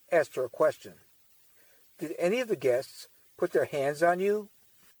asked her a question. Did any of the guests put their hands on you?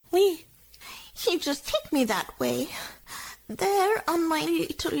 Oui. He just take me that way. There on my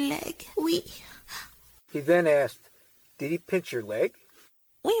little leg. Oui. He then asked, did he pinch your leg?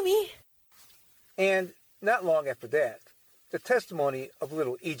 Oui, oui. And not long after that, the testimony of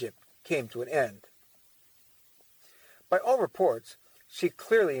Little Egypt came to an end. By all reports, she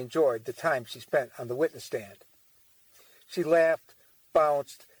clearly enjoyed the time she spent on the witness stand. She laughed,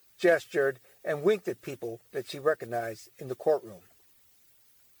 bounced, gestured, and winked at people that she recognized in the courtroom.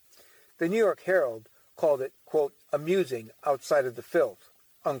 The New York Herald called it, quote, amusing outside of the filth,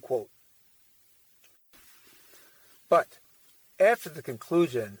 unquote. But after the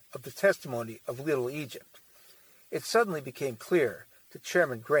conclusion of the testimony of Little Egypt, it suddenly became clear to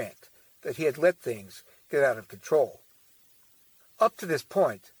Chairman Grant that he had let things get out of control. Up to this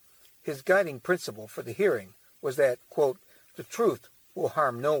point, his guiding principle for the hearing was that, quote, the truth will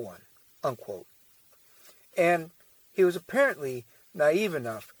harm no one, unquote. And he was apparently naive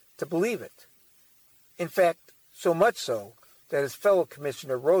enough to believe it. In fact, so much so that his fellow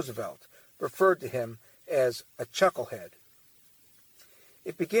Commissioner Roosevelt referred to him as a chucklehead.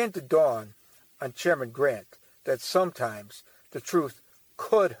 It began to dawn on Chairman Grant that sometimes the truth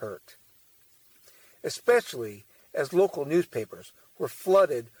could hurt, especially as local newspapers were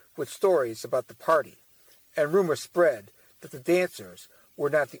flooded with stories about the party, and rumors spread that the dancers were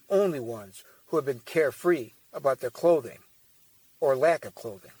not the only ones who had been carefree about their clothing, or lack of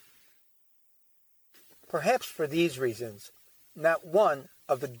clothing. Perhaps for these reasons, not one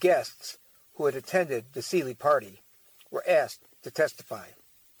of the guests who had attended the Seeley party were asked to testify.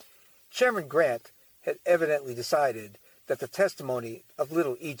 Chairman Grant had evidently decided that the testimony of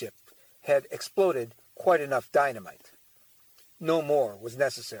Little Egypt had exploded quite enough dynamite. No more was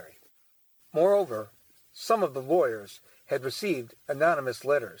necessary. Moreover, some of the lawyers had received anonymous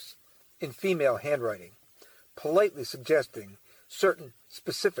letters in female handwriting, politely suggesting certain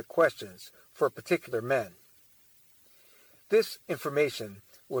specific questions for particular men. This information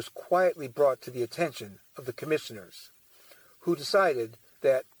was quietly brought to the attention of the commissioners, who decided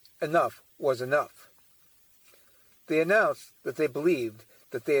that enough was enough. They announced that they believed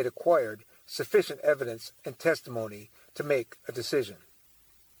that they had acquired sufficient evidence and testimony to make a decision.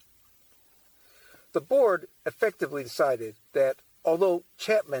 The board effectively decided that although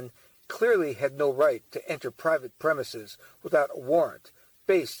Chapman clearly had no right to enter private premises without a warrant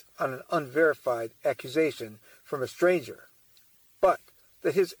based on an unverified accusation from a stranger, but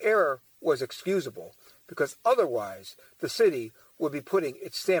that his error was excusable because otherwise the city would be putting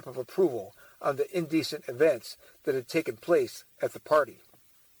its stamp of approval on the indecent events that had taken place at the party.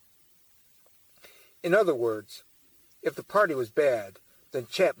 In other words, if the party was bad, then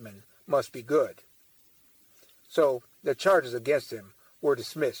Chapman must be good. So the charges against him were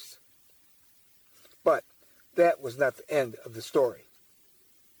dismissed. But that was not the end of the story.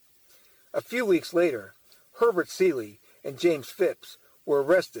 A few weeks later, Herbert Seeley and James Phipps were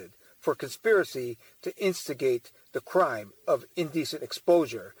arrested for conspiracy to instigate the crime of indecent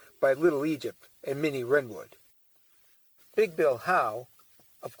exposure by Little Egypt and Minnie Renwood. Big Bill Howe,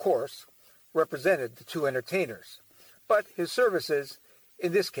 of course, represented the two entertainers, but his services,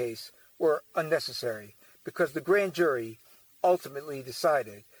 in this case, were unnecessary because the grand jury ultimately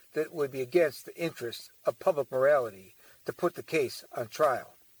decided that it would be against the interests of public morality to put the case on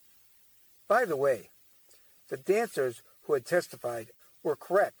trial. By the way, the dancers who had testified were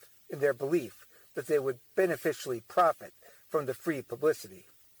correct in their belief that they would beneficially profit from the free publicity.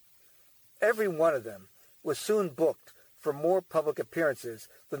 Every one of them was soon booked for more public appearances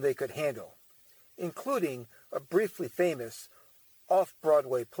than they could handle, including a briefly famous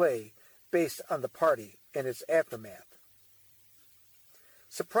off-Broadway play based on the party and its aftermath.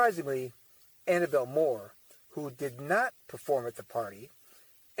 Surprisingly, Annabelle Moore, who did not perform at the party,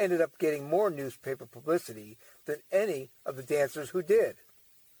 ended up getting more newspaper publicity than any of the dancers who did.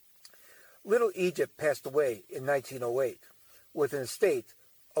 Little Egypt passed away in 1908 with an estate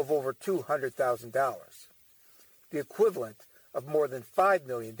of over $200,000, the equivalent of more than $5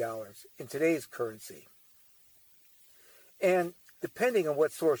 million in today's currency. And depending on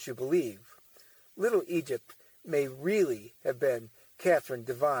what source you believe, Little Egypt may really have been Catherine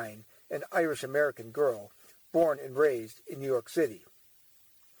Devine, an Irish-American girl born and raised in New York City.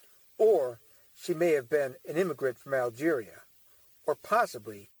 Or she may have been an immigrant from Algeria, or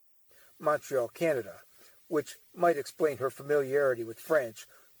possibly Montreal, Canada, which might explain her familiarity with French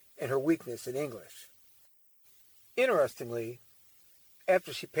and her weakness in English. Interestingly,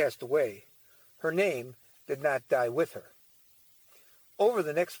 after she passed away, her name did not die with her. Over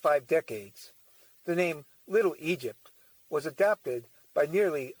the next 5 decades, the name Little Egypt was adopted by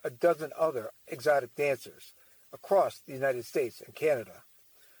nearly a dozen other exotic dancers across the United States and Canada,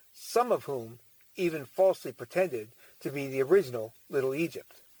 some of whom even falsely pretended to be the original Little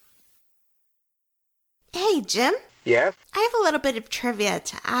Egypt. Hey, Jim. Yes? I have a little bit of trivia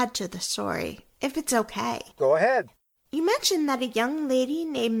to add to the story, if it's okay. Go ahead. You mentioned that a young lady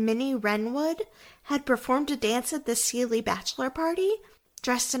named Minnie Renwood had performed a dance at the Seeley bachelor party,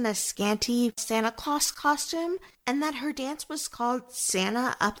 dressed in a scanty Santa Claus costume, and that her dance was called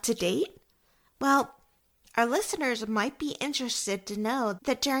Santa Up to Date? Well, our listeners might be interested to know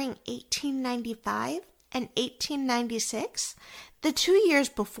that during 1895 and 1896, the 2 years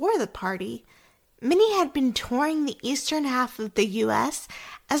before the party, Minnie had been touring the eastern half of the U.S.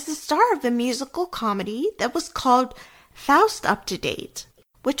 as the star of a musical comedy that was called Faust Up to Date,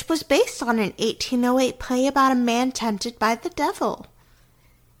 which was based on an 1808 play about a man tempted by the devil.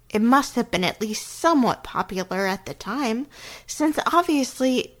 It must have been at least somewhat popular at the time, since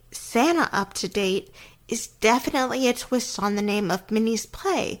obviously Santa Up to Date is definitely a twist on the name of Minnie's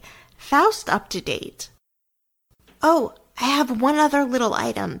play, Faust Up to Date. Oh, I have one other little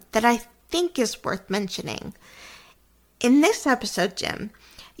item that I think is worth mentioning. In this episode, Jim,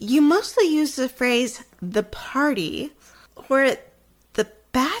 you mostly use the phrase the party or the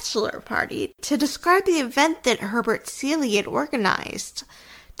bachelor party to describe the event that Herbert Seeley had organized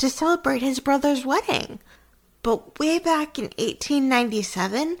to celebrate his brother's wedding. But way back in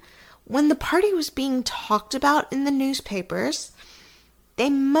 1897, when the party was being talked about in the newspapers, they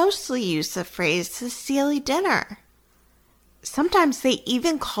mostly used the phrase the Seeley dinner. Sometimes they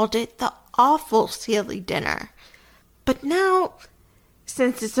even called it the awful Seeley dinner. But now,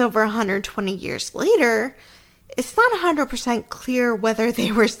 since it's over 120 years later, it's not 100% clear whether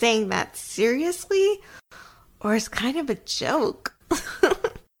they were saying that seriously or as kind of a joke.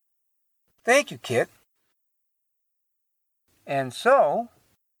 Thank you, Kit. And so,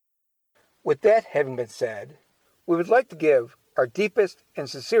 with that having been said, we would like to give our deepest and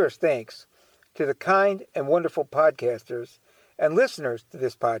sincerest thanks to the kind and wonderful podcasters and listeners to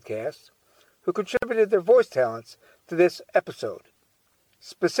this podcast who contributed their voice talents to this episode.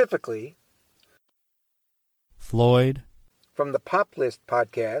 Specifically, Floyd, from the Pop List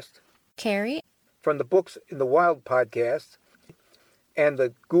podcast, Carrie, from the Books in the Wild podcast, and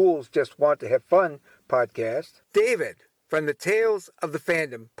the Ghouls Just Want to Have Fun podcast, David, from the Tales of the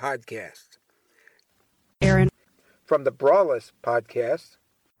Fandom podcast, Aaron, from the Brawless podcast,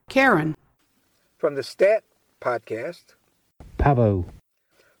 Karen, from the Stat podcast, Pavo,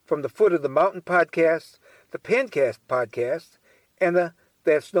 from the Foot of the Mountain podcast, the Pancast podcast, and the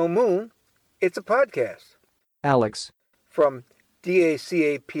That's No Moon, It's a Podcast. Alex. From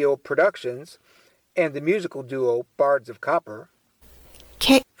DACAPO Productions and the musical duo Bards of Copper.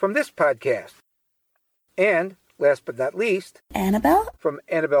 Kit. From this podcast. And, last but not least, Annabelle? From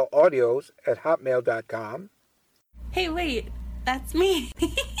Annabelle Audios at hotmail.com. Hey, wait, that's me.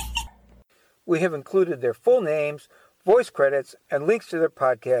 We have included their full names, voice credits, and links to their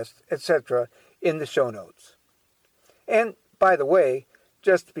podcasts, etc. in the show notes. And, by the way,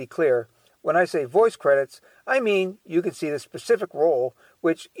 just to be clear, when I say voice credits, I mean you can see the specific role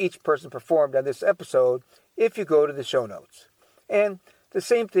which each person performed on this episode if you go to the show notes. And the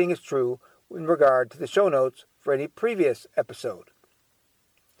same thing is true in regard to the show notes for any previous episode.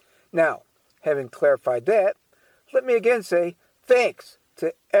 Now, having clarified that, let me again say thanks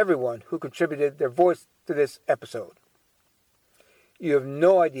to everyone who contributed their voice to this episode. You have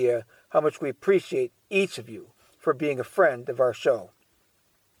no idea how much we appreciate each of you for being a friend of our show.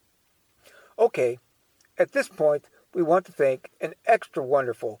 Okay, at this point, we want to thank an extra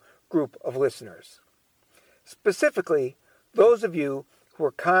wonderful group of listeners. Specifically, those of you who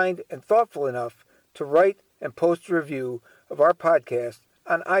were kind and thoughtful enough to write and post a review of our podcast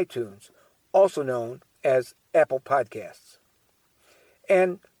on iTunes, also known as Apple Podcasts.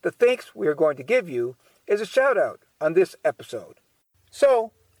 And the thanks we are going to give you is a shout out on this episode.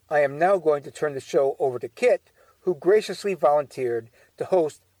 So, I am now going to turn the show over to Kit, who graciously volunteered to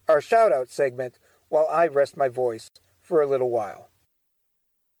host our shout-out segment while I rest my voice for a little while.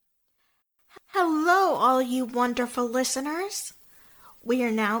 Hello, all you wonderful listeners. We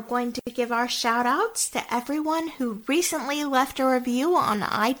are now going to give our shout-outs to everyone who recently left a review on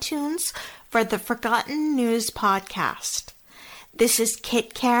iTunes for the Forgotten News podcast. This is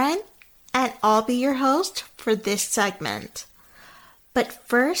Kit Karen, and I'll be your host for this segment. But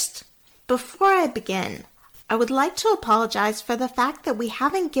first, before I begin, I would like to apologize for the fact that we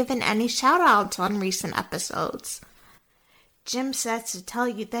haven't given any shout-outs on recent episodes. Jim says to tell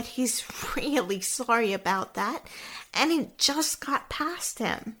you that he's really sorry about that, and it just got past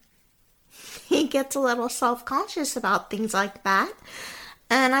him. He gets a little self-conscious about things like that,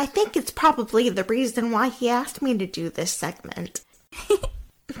 and I think it's probably the reason why he asked me to do this segment.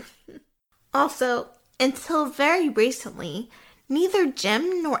 Also, until very recently, neither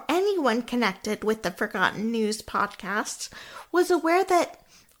Jim nor anyone connected with the Forgotten News podcast was aware that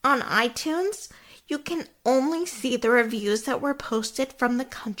on iTunes, you can only see the reviews that were posted from the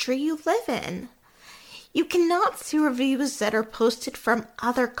country you live in. You cannot see reviews that are posted from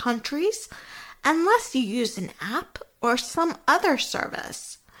other countries unless you use an app or some other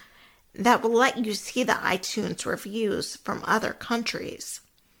service that will let you see the iTunes reviews from other countries.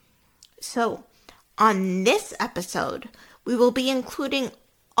 So, on this episode, we will be including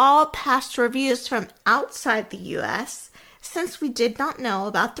all past reviews from outside the US, since we did not know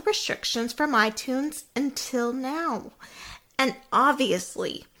about the restrictions from iTunes until now. And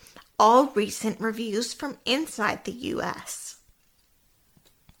obviously, all recent reviews from inside the US.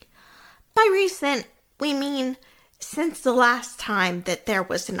 By recent, we mean since the last time that there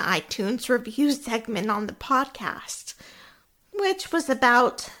was an iTunes review segment on the podcast, which was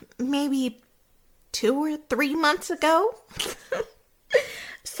about maybe 2 or 3 months ago.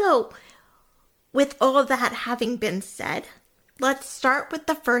 So, with all that having been said, let's start with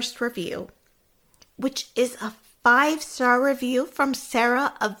the first review, which is a 5-star review from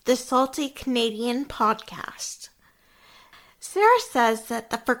Sarah of the Salty Canadian podcast. Sarah says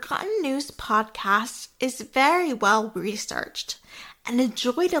that the Forgotten News podcast is very well researched and a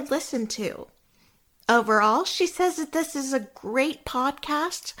joy to listen to. Overall, she says that this is a great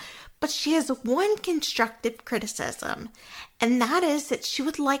podcast, but she has one constructive criticism, and that is that she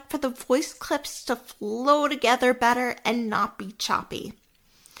would like for the voice clips to flow together better and not be choppy.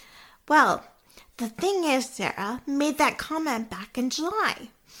 Well, the thing is, Sarah made that comment back in July,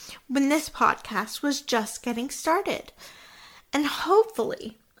 when this podcast was just getting started, and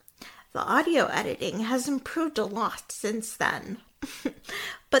hopefully the audio editing has improved a lot since then.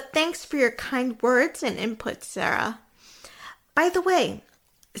 But thanks for your kind words and input, Sarah. By the way,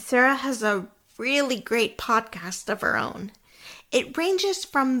 Sarah has a really great podcast of her own. It ranges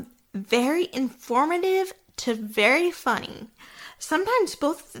from very informative to very funny, sometimes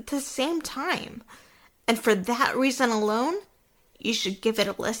both at the same time. And for that reason alone, you should give it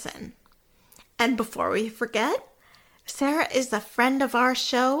a listen. And before we forget, Sarah is a friend of our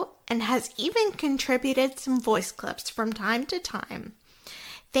show and has even contributed some voice clips from time to time.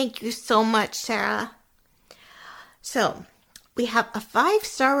 Thank you so much, Sarah. So, we have a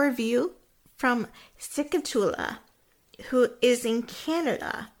 5-star review from Sikatula, who is in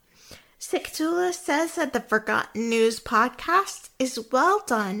Canada. Sixtula says that the Forgotten News podcast is well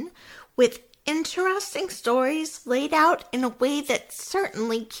done with interesting stories laid out in a way that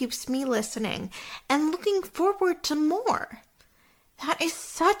certainly keeps me listening and looking forward to more. That is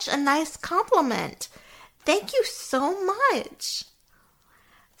such a nice compliment. Thank you so much.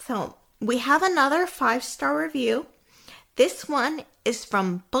 So we have another 5-star review. This one is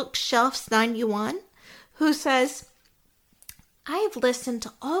from Bookshelves91, who says, I have listened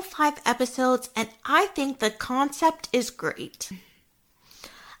to all 5 episodes and I think the concept is great.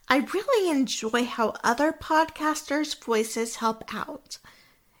 I really enjoy how other podcasters' voices help out.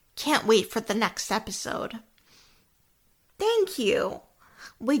 Can't wait for the next episode. Thank you.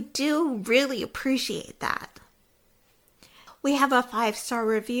 We do really appreciate that. We have a 5-star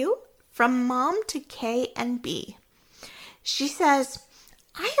review from Mom to K and B. She says,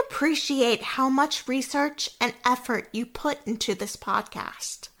 I appreciate how much research and effort you put into this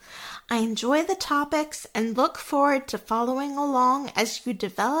podcast. I enjoy the topics and look forward to following along as you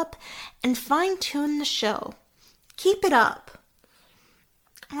develop and fine-tune the show. Keep it up.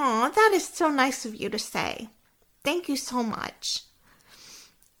 Aw, that is so nice of you to say. Thank you so much.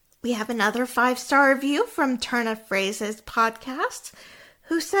 We have another 5-star review from Turn of Phrases podcast,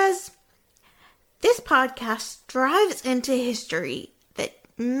 who says, this podcast dives into history that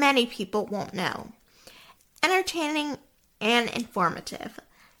many people won't know. Entertaining and informative.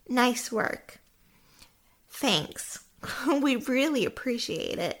 Nice work. Thanks. We really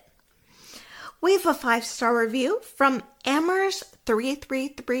appreciate it. We have a 5-star review from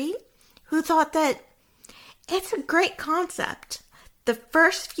Amers333, who thought that it's a great concept. The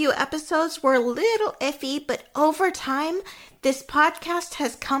first few episodes were a little iffy, but over time, this podcast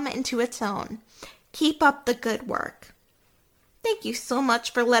has come into its own. Keep up the good work. Thank you so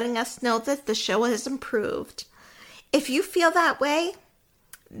much for letting us know that the show has improved. If you feel that way,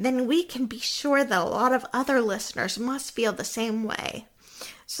 then we can be sure that a lot of other listeners must feel the same way.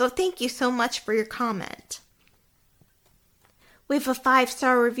 So thank you so much for your comment. We have a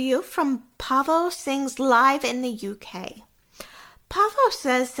 5-star review from Pavo Sings Live in the UK. Pavo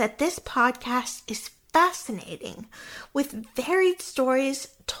says that this podcast is fascinating, with varied stories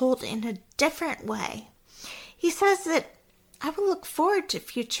told in a different way. He says that I will look forward to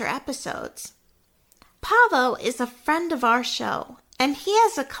future episodes. Pavo is a friend of our show, and he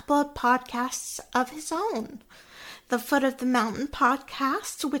has a couple of podcasts of his own. The Foot of the Mountain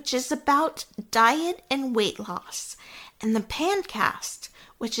podcast, which is about diet and weight loss, and the Pancast,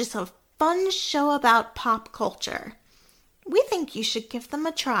 which is a fun show about pop culture. We think you should give them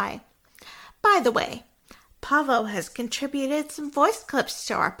a try. By the way, Pavo has contributed some voice clips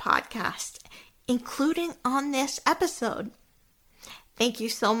to our podcast, including on this episode. Thank you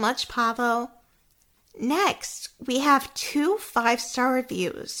so much, Pavo. Next, we have 2 5-star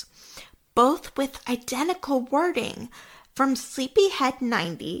reviews, both with identical wording from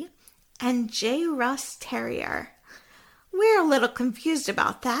Sleepyhead90 and J. Russ Terrier. We're a little confused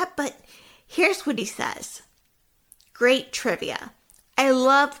about that, but here's what he says. Great trivia. I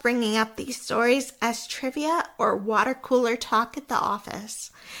love bringing up these stories as trivia or water cooler talk at the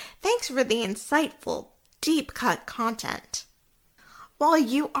office. Thanks for the insightful, deep-cut content. Well,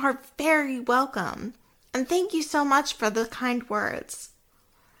 you are very welcome, and thank you so much for the kind words.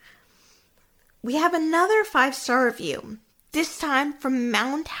 We have another 5-star review, this time from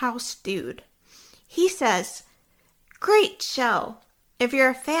Mound House Dude. He says, great show. If you're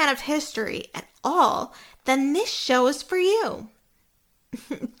a fan of history at all, then this show is for you.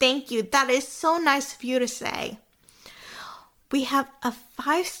 Thank you. That is so nice of you to say. We have a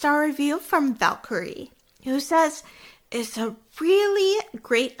 5-star review from Valkyrie, who says, it's a really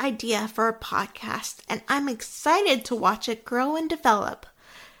great idea for a podcast, and I'm excited to watch it grow and develop.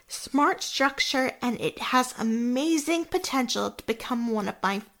 Smart structure, and it has amazing potential to become one of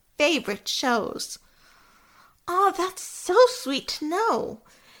my favorite shows. Oh, that's so sweet to know.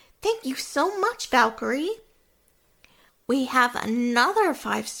 Thank you so much, Valkyrie. We have another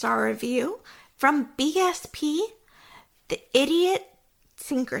 5-star review from BSP, the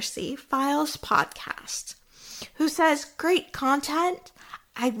Idiosyncrasy Files podcast, who says, great content.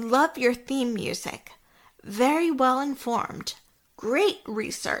 I love your theme music. Very well informed. Great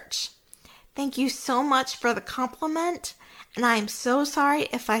research. Thank you so much for the compliment, and I am so sorry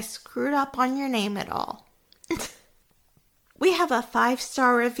if I screwed up on your name at all. We have a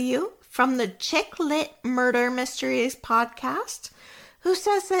 5-star review from the Chick Lit Murder Mysteries podcast, who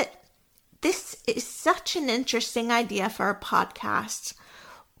says that this is such an interesting idea for a podcast.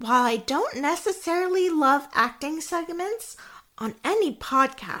 While I don't necessarily love acting segments on any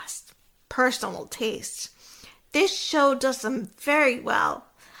podcast, personal taste, this show does them very well.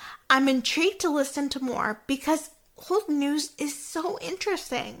 I'm intrigued to listen to more because old news is so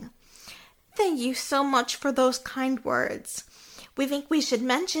interesting. Thank you so much for those kind words. We think we should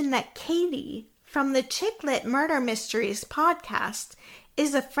mention that Katie from the Chick Lit Murder Mysteries podcast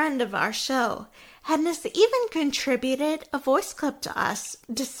is a friend of our show and has even contributed a voice clip to us,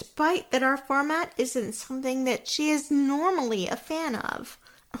 despite that our format isn't something that she is normally a fan of.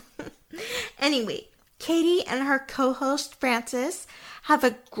 Anyway, Katie and her co-host Frances have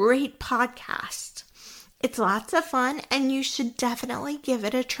a great podcast. It's lots of fun, and you should definitely give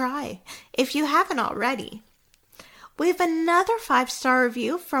it a try if you haven't already. We have another 5-star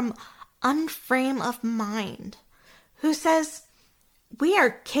review from Unframe of Mind, who says, "We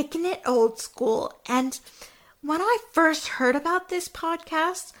are kicking it old school, and when I first heard about this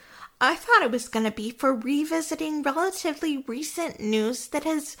podcast, I thought it was going to be for revisiting relatively recent news that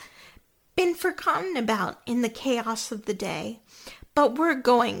has been forgotten about in the chaos of the day. But we're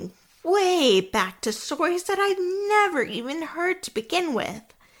going way back to stories that I'd never even heard to begin with.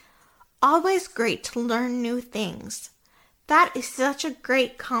 Always great to learn new things." That is such a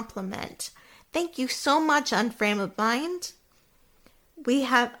great compliment. Thank you so much, Unframe of Mind. We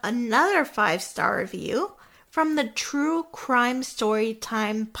have another 5-star review from the True Crime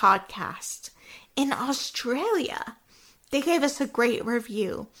Storytime podcast in Australia. They gave us a great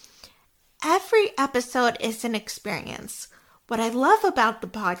review. Every episode is an experience. What I love about the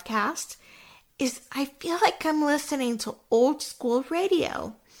podcast is I feel like I'm listening to old school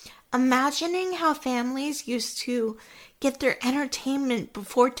radio, imagining how families used to get their entertainment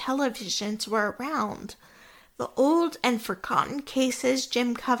before televisions were around. The old and forgotten cases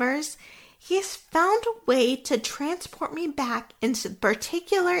Jim covers, he has found a way to transport me back into the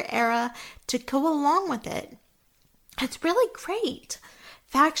particular era to go along with it. It's really great,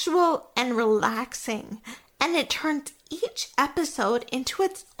 factual and relaxing, and it turns each episode into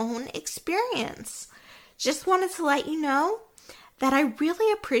its own experience. Just wanted to let you know that I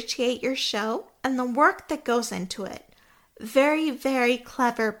really appreciate your show and the work that goes into it. Very, very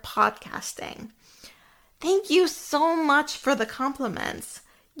clever podcasting. Thank you so much for the compliments.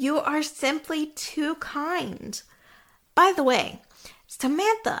 You are simply too kind. By the way,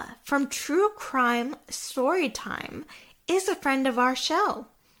 Samantha from True Crime Storytime is a friend of our show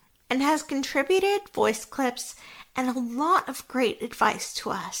and has contributed voice clips and a lot of great advice to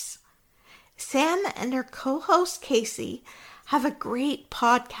us. Sam and her co-host Casey have a great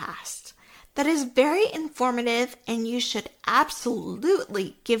podcast that is very informative, and you should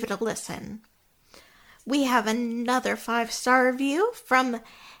absolutely give it a listen. We have another 5-star review from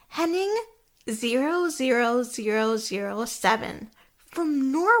Henning00007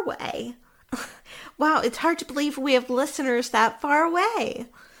 from Norway. Wow, it's hard to believe we have listeners that far away,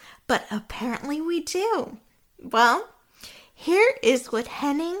 but apparently we do. Well, here is what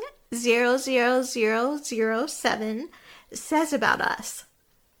Henning00007 says about us.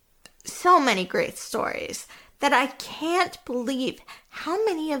 So many great stories that I can't believe how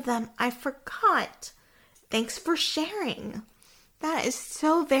many of them I forgot. Thanks for sharing. That is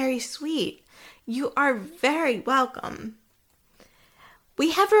so very sweet. You are very welcome.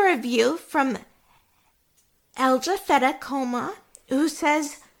 We have a review from Elja Feta Coma, who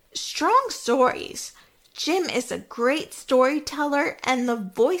says, "Strong stories. Jim is a great storyteller, and the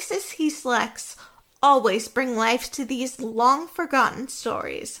voices he selects always bring life to these long-forgotten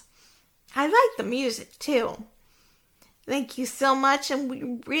stories. I like the music, too." Thank you so much, and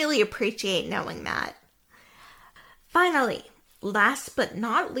we really appreciate knowing that. Finally, last but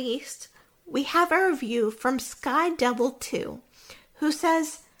not least, we have a review from Sky Devil 2, who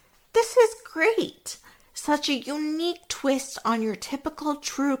says, "This is great. Such a unique twist on your typical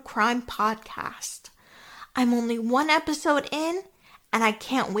true crime podcast. I'm only one episode in, and I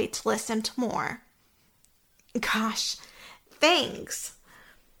can't wait to listen to more." Gosh, thanks.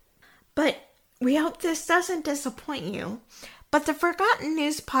 But we hope this doesn't disappoint you. But the Forgotten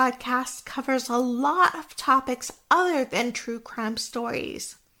News podcast covers a lot of topics other than true crime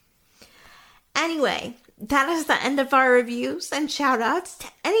stories. Anyway, that is the end of our reviews and shout-outs to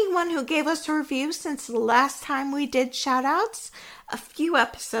anyone who gave us a review since the last time we did shout-outs a few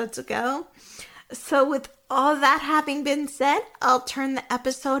episodes ago. So with all that having been said, I'll turn the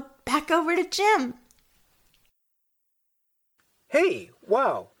episode back over to Jim. Hey,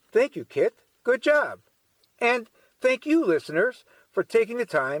 wow. Thank you, Kit. Good job. And thank you, listeners, for taking the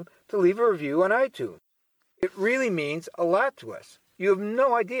time to leave a review on iTunes. It really means a lot to us. You have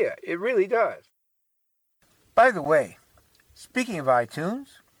no idea. It really does. By the way, speaking of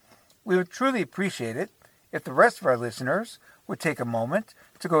iTunes, we would truly appreciate it if the rest of our listeners would take a moment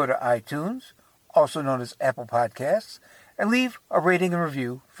to go to iTunes, also known as Apple Podcasts, and leave a rating and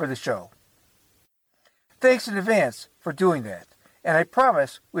review for the show. Thanks in advance for doing that, and I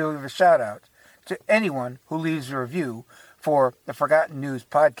promise we will give a shout out to anyone who leaves a review for the Forgotten News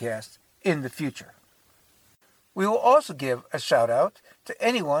podcast in the future. We will also give a shout out to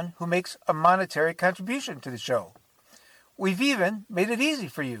anyone who makes a monetary contribution to the show. We've even made it easy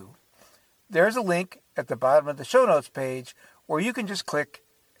for you. There's a link at the bottom of the show notes page where you can just click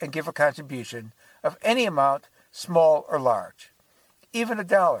and give a contribution of any amount, small or large. Even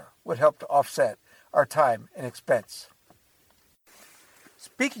 $1 would help to offset our time and expense.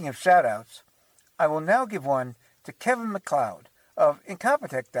 Speaking of shout-outs, I will now give one to Kevin MacLeod of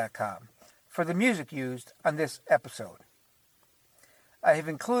Incompetech.com for the music used on this episode. I have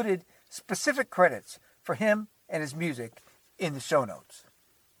included specific credits for him and his music in the show notes.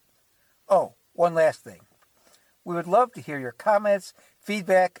 Oh, one last thing. We would love to hear your comments,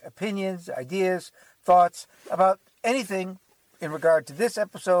 feedback, opinions, ideas, thoughts about anything in regard to this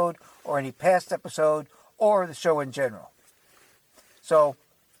episode or any past episode or the show in general. So,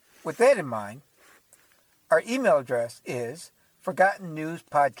 with that in mind, our email address is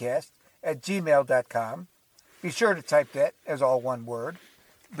forgottennewspodcast@gmail.com. Be sure to type that as all one word.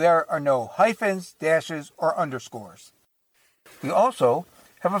 There are no hyphens, dashes, or underscores. We also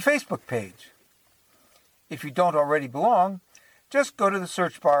have a Facebook page. If you don't already belong, just go to the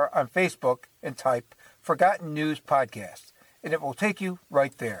search bar on Facebook and type Forgotten News Podcast, and it will take you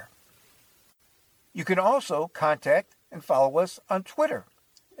right there. You can also contact and follow us on Twitter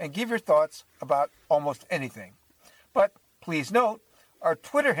and give your thoughts about almost anything. But please note, our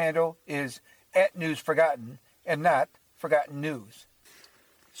Twitter handle is @NewsForgotten and not Forgotten News.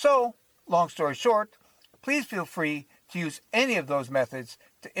 So, long story short, please feel free to use any of those methods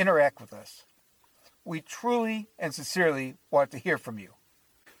to interact with us. We truly and sincerely want to hear from you.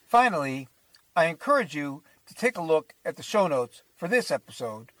 Finally, I encourage you to take a look at the show notes for this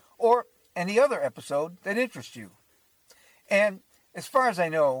episode or any other episode that interests you. And as far as I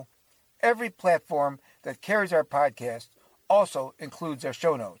know, every platform that carries our podcast also includes our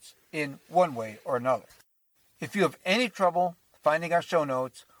show notes in one way or another. If you have any trouble finding our show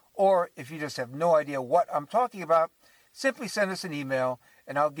notes, or if you just have no idea what I'm talking about, simply send us an email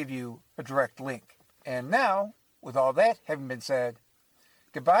and I'll give you a direct link. And now, with all that having been said,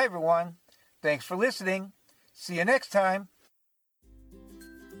 goodbye everyone. Thanks for listening. See you next time.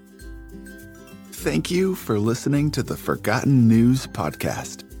 Thank you for listening to the Forgotten News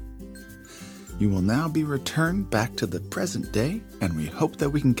Podcast. You will now be returned back to the present day, and we hope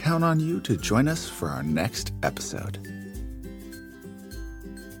that we can count on you to join us for our next episode.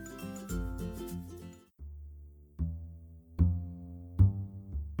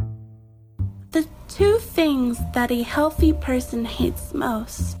 The two things that a healthy person hates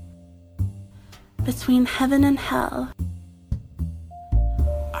most, between heaven and hell,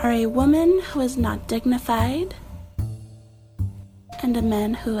 are a woman who is not dignified and a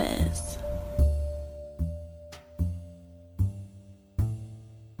man who is.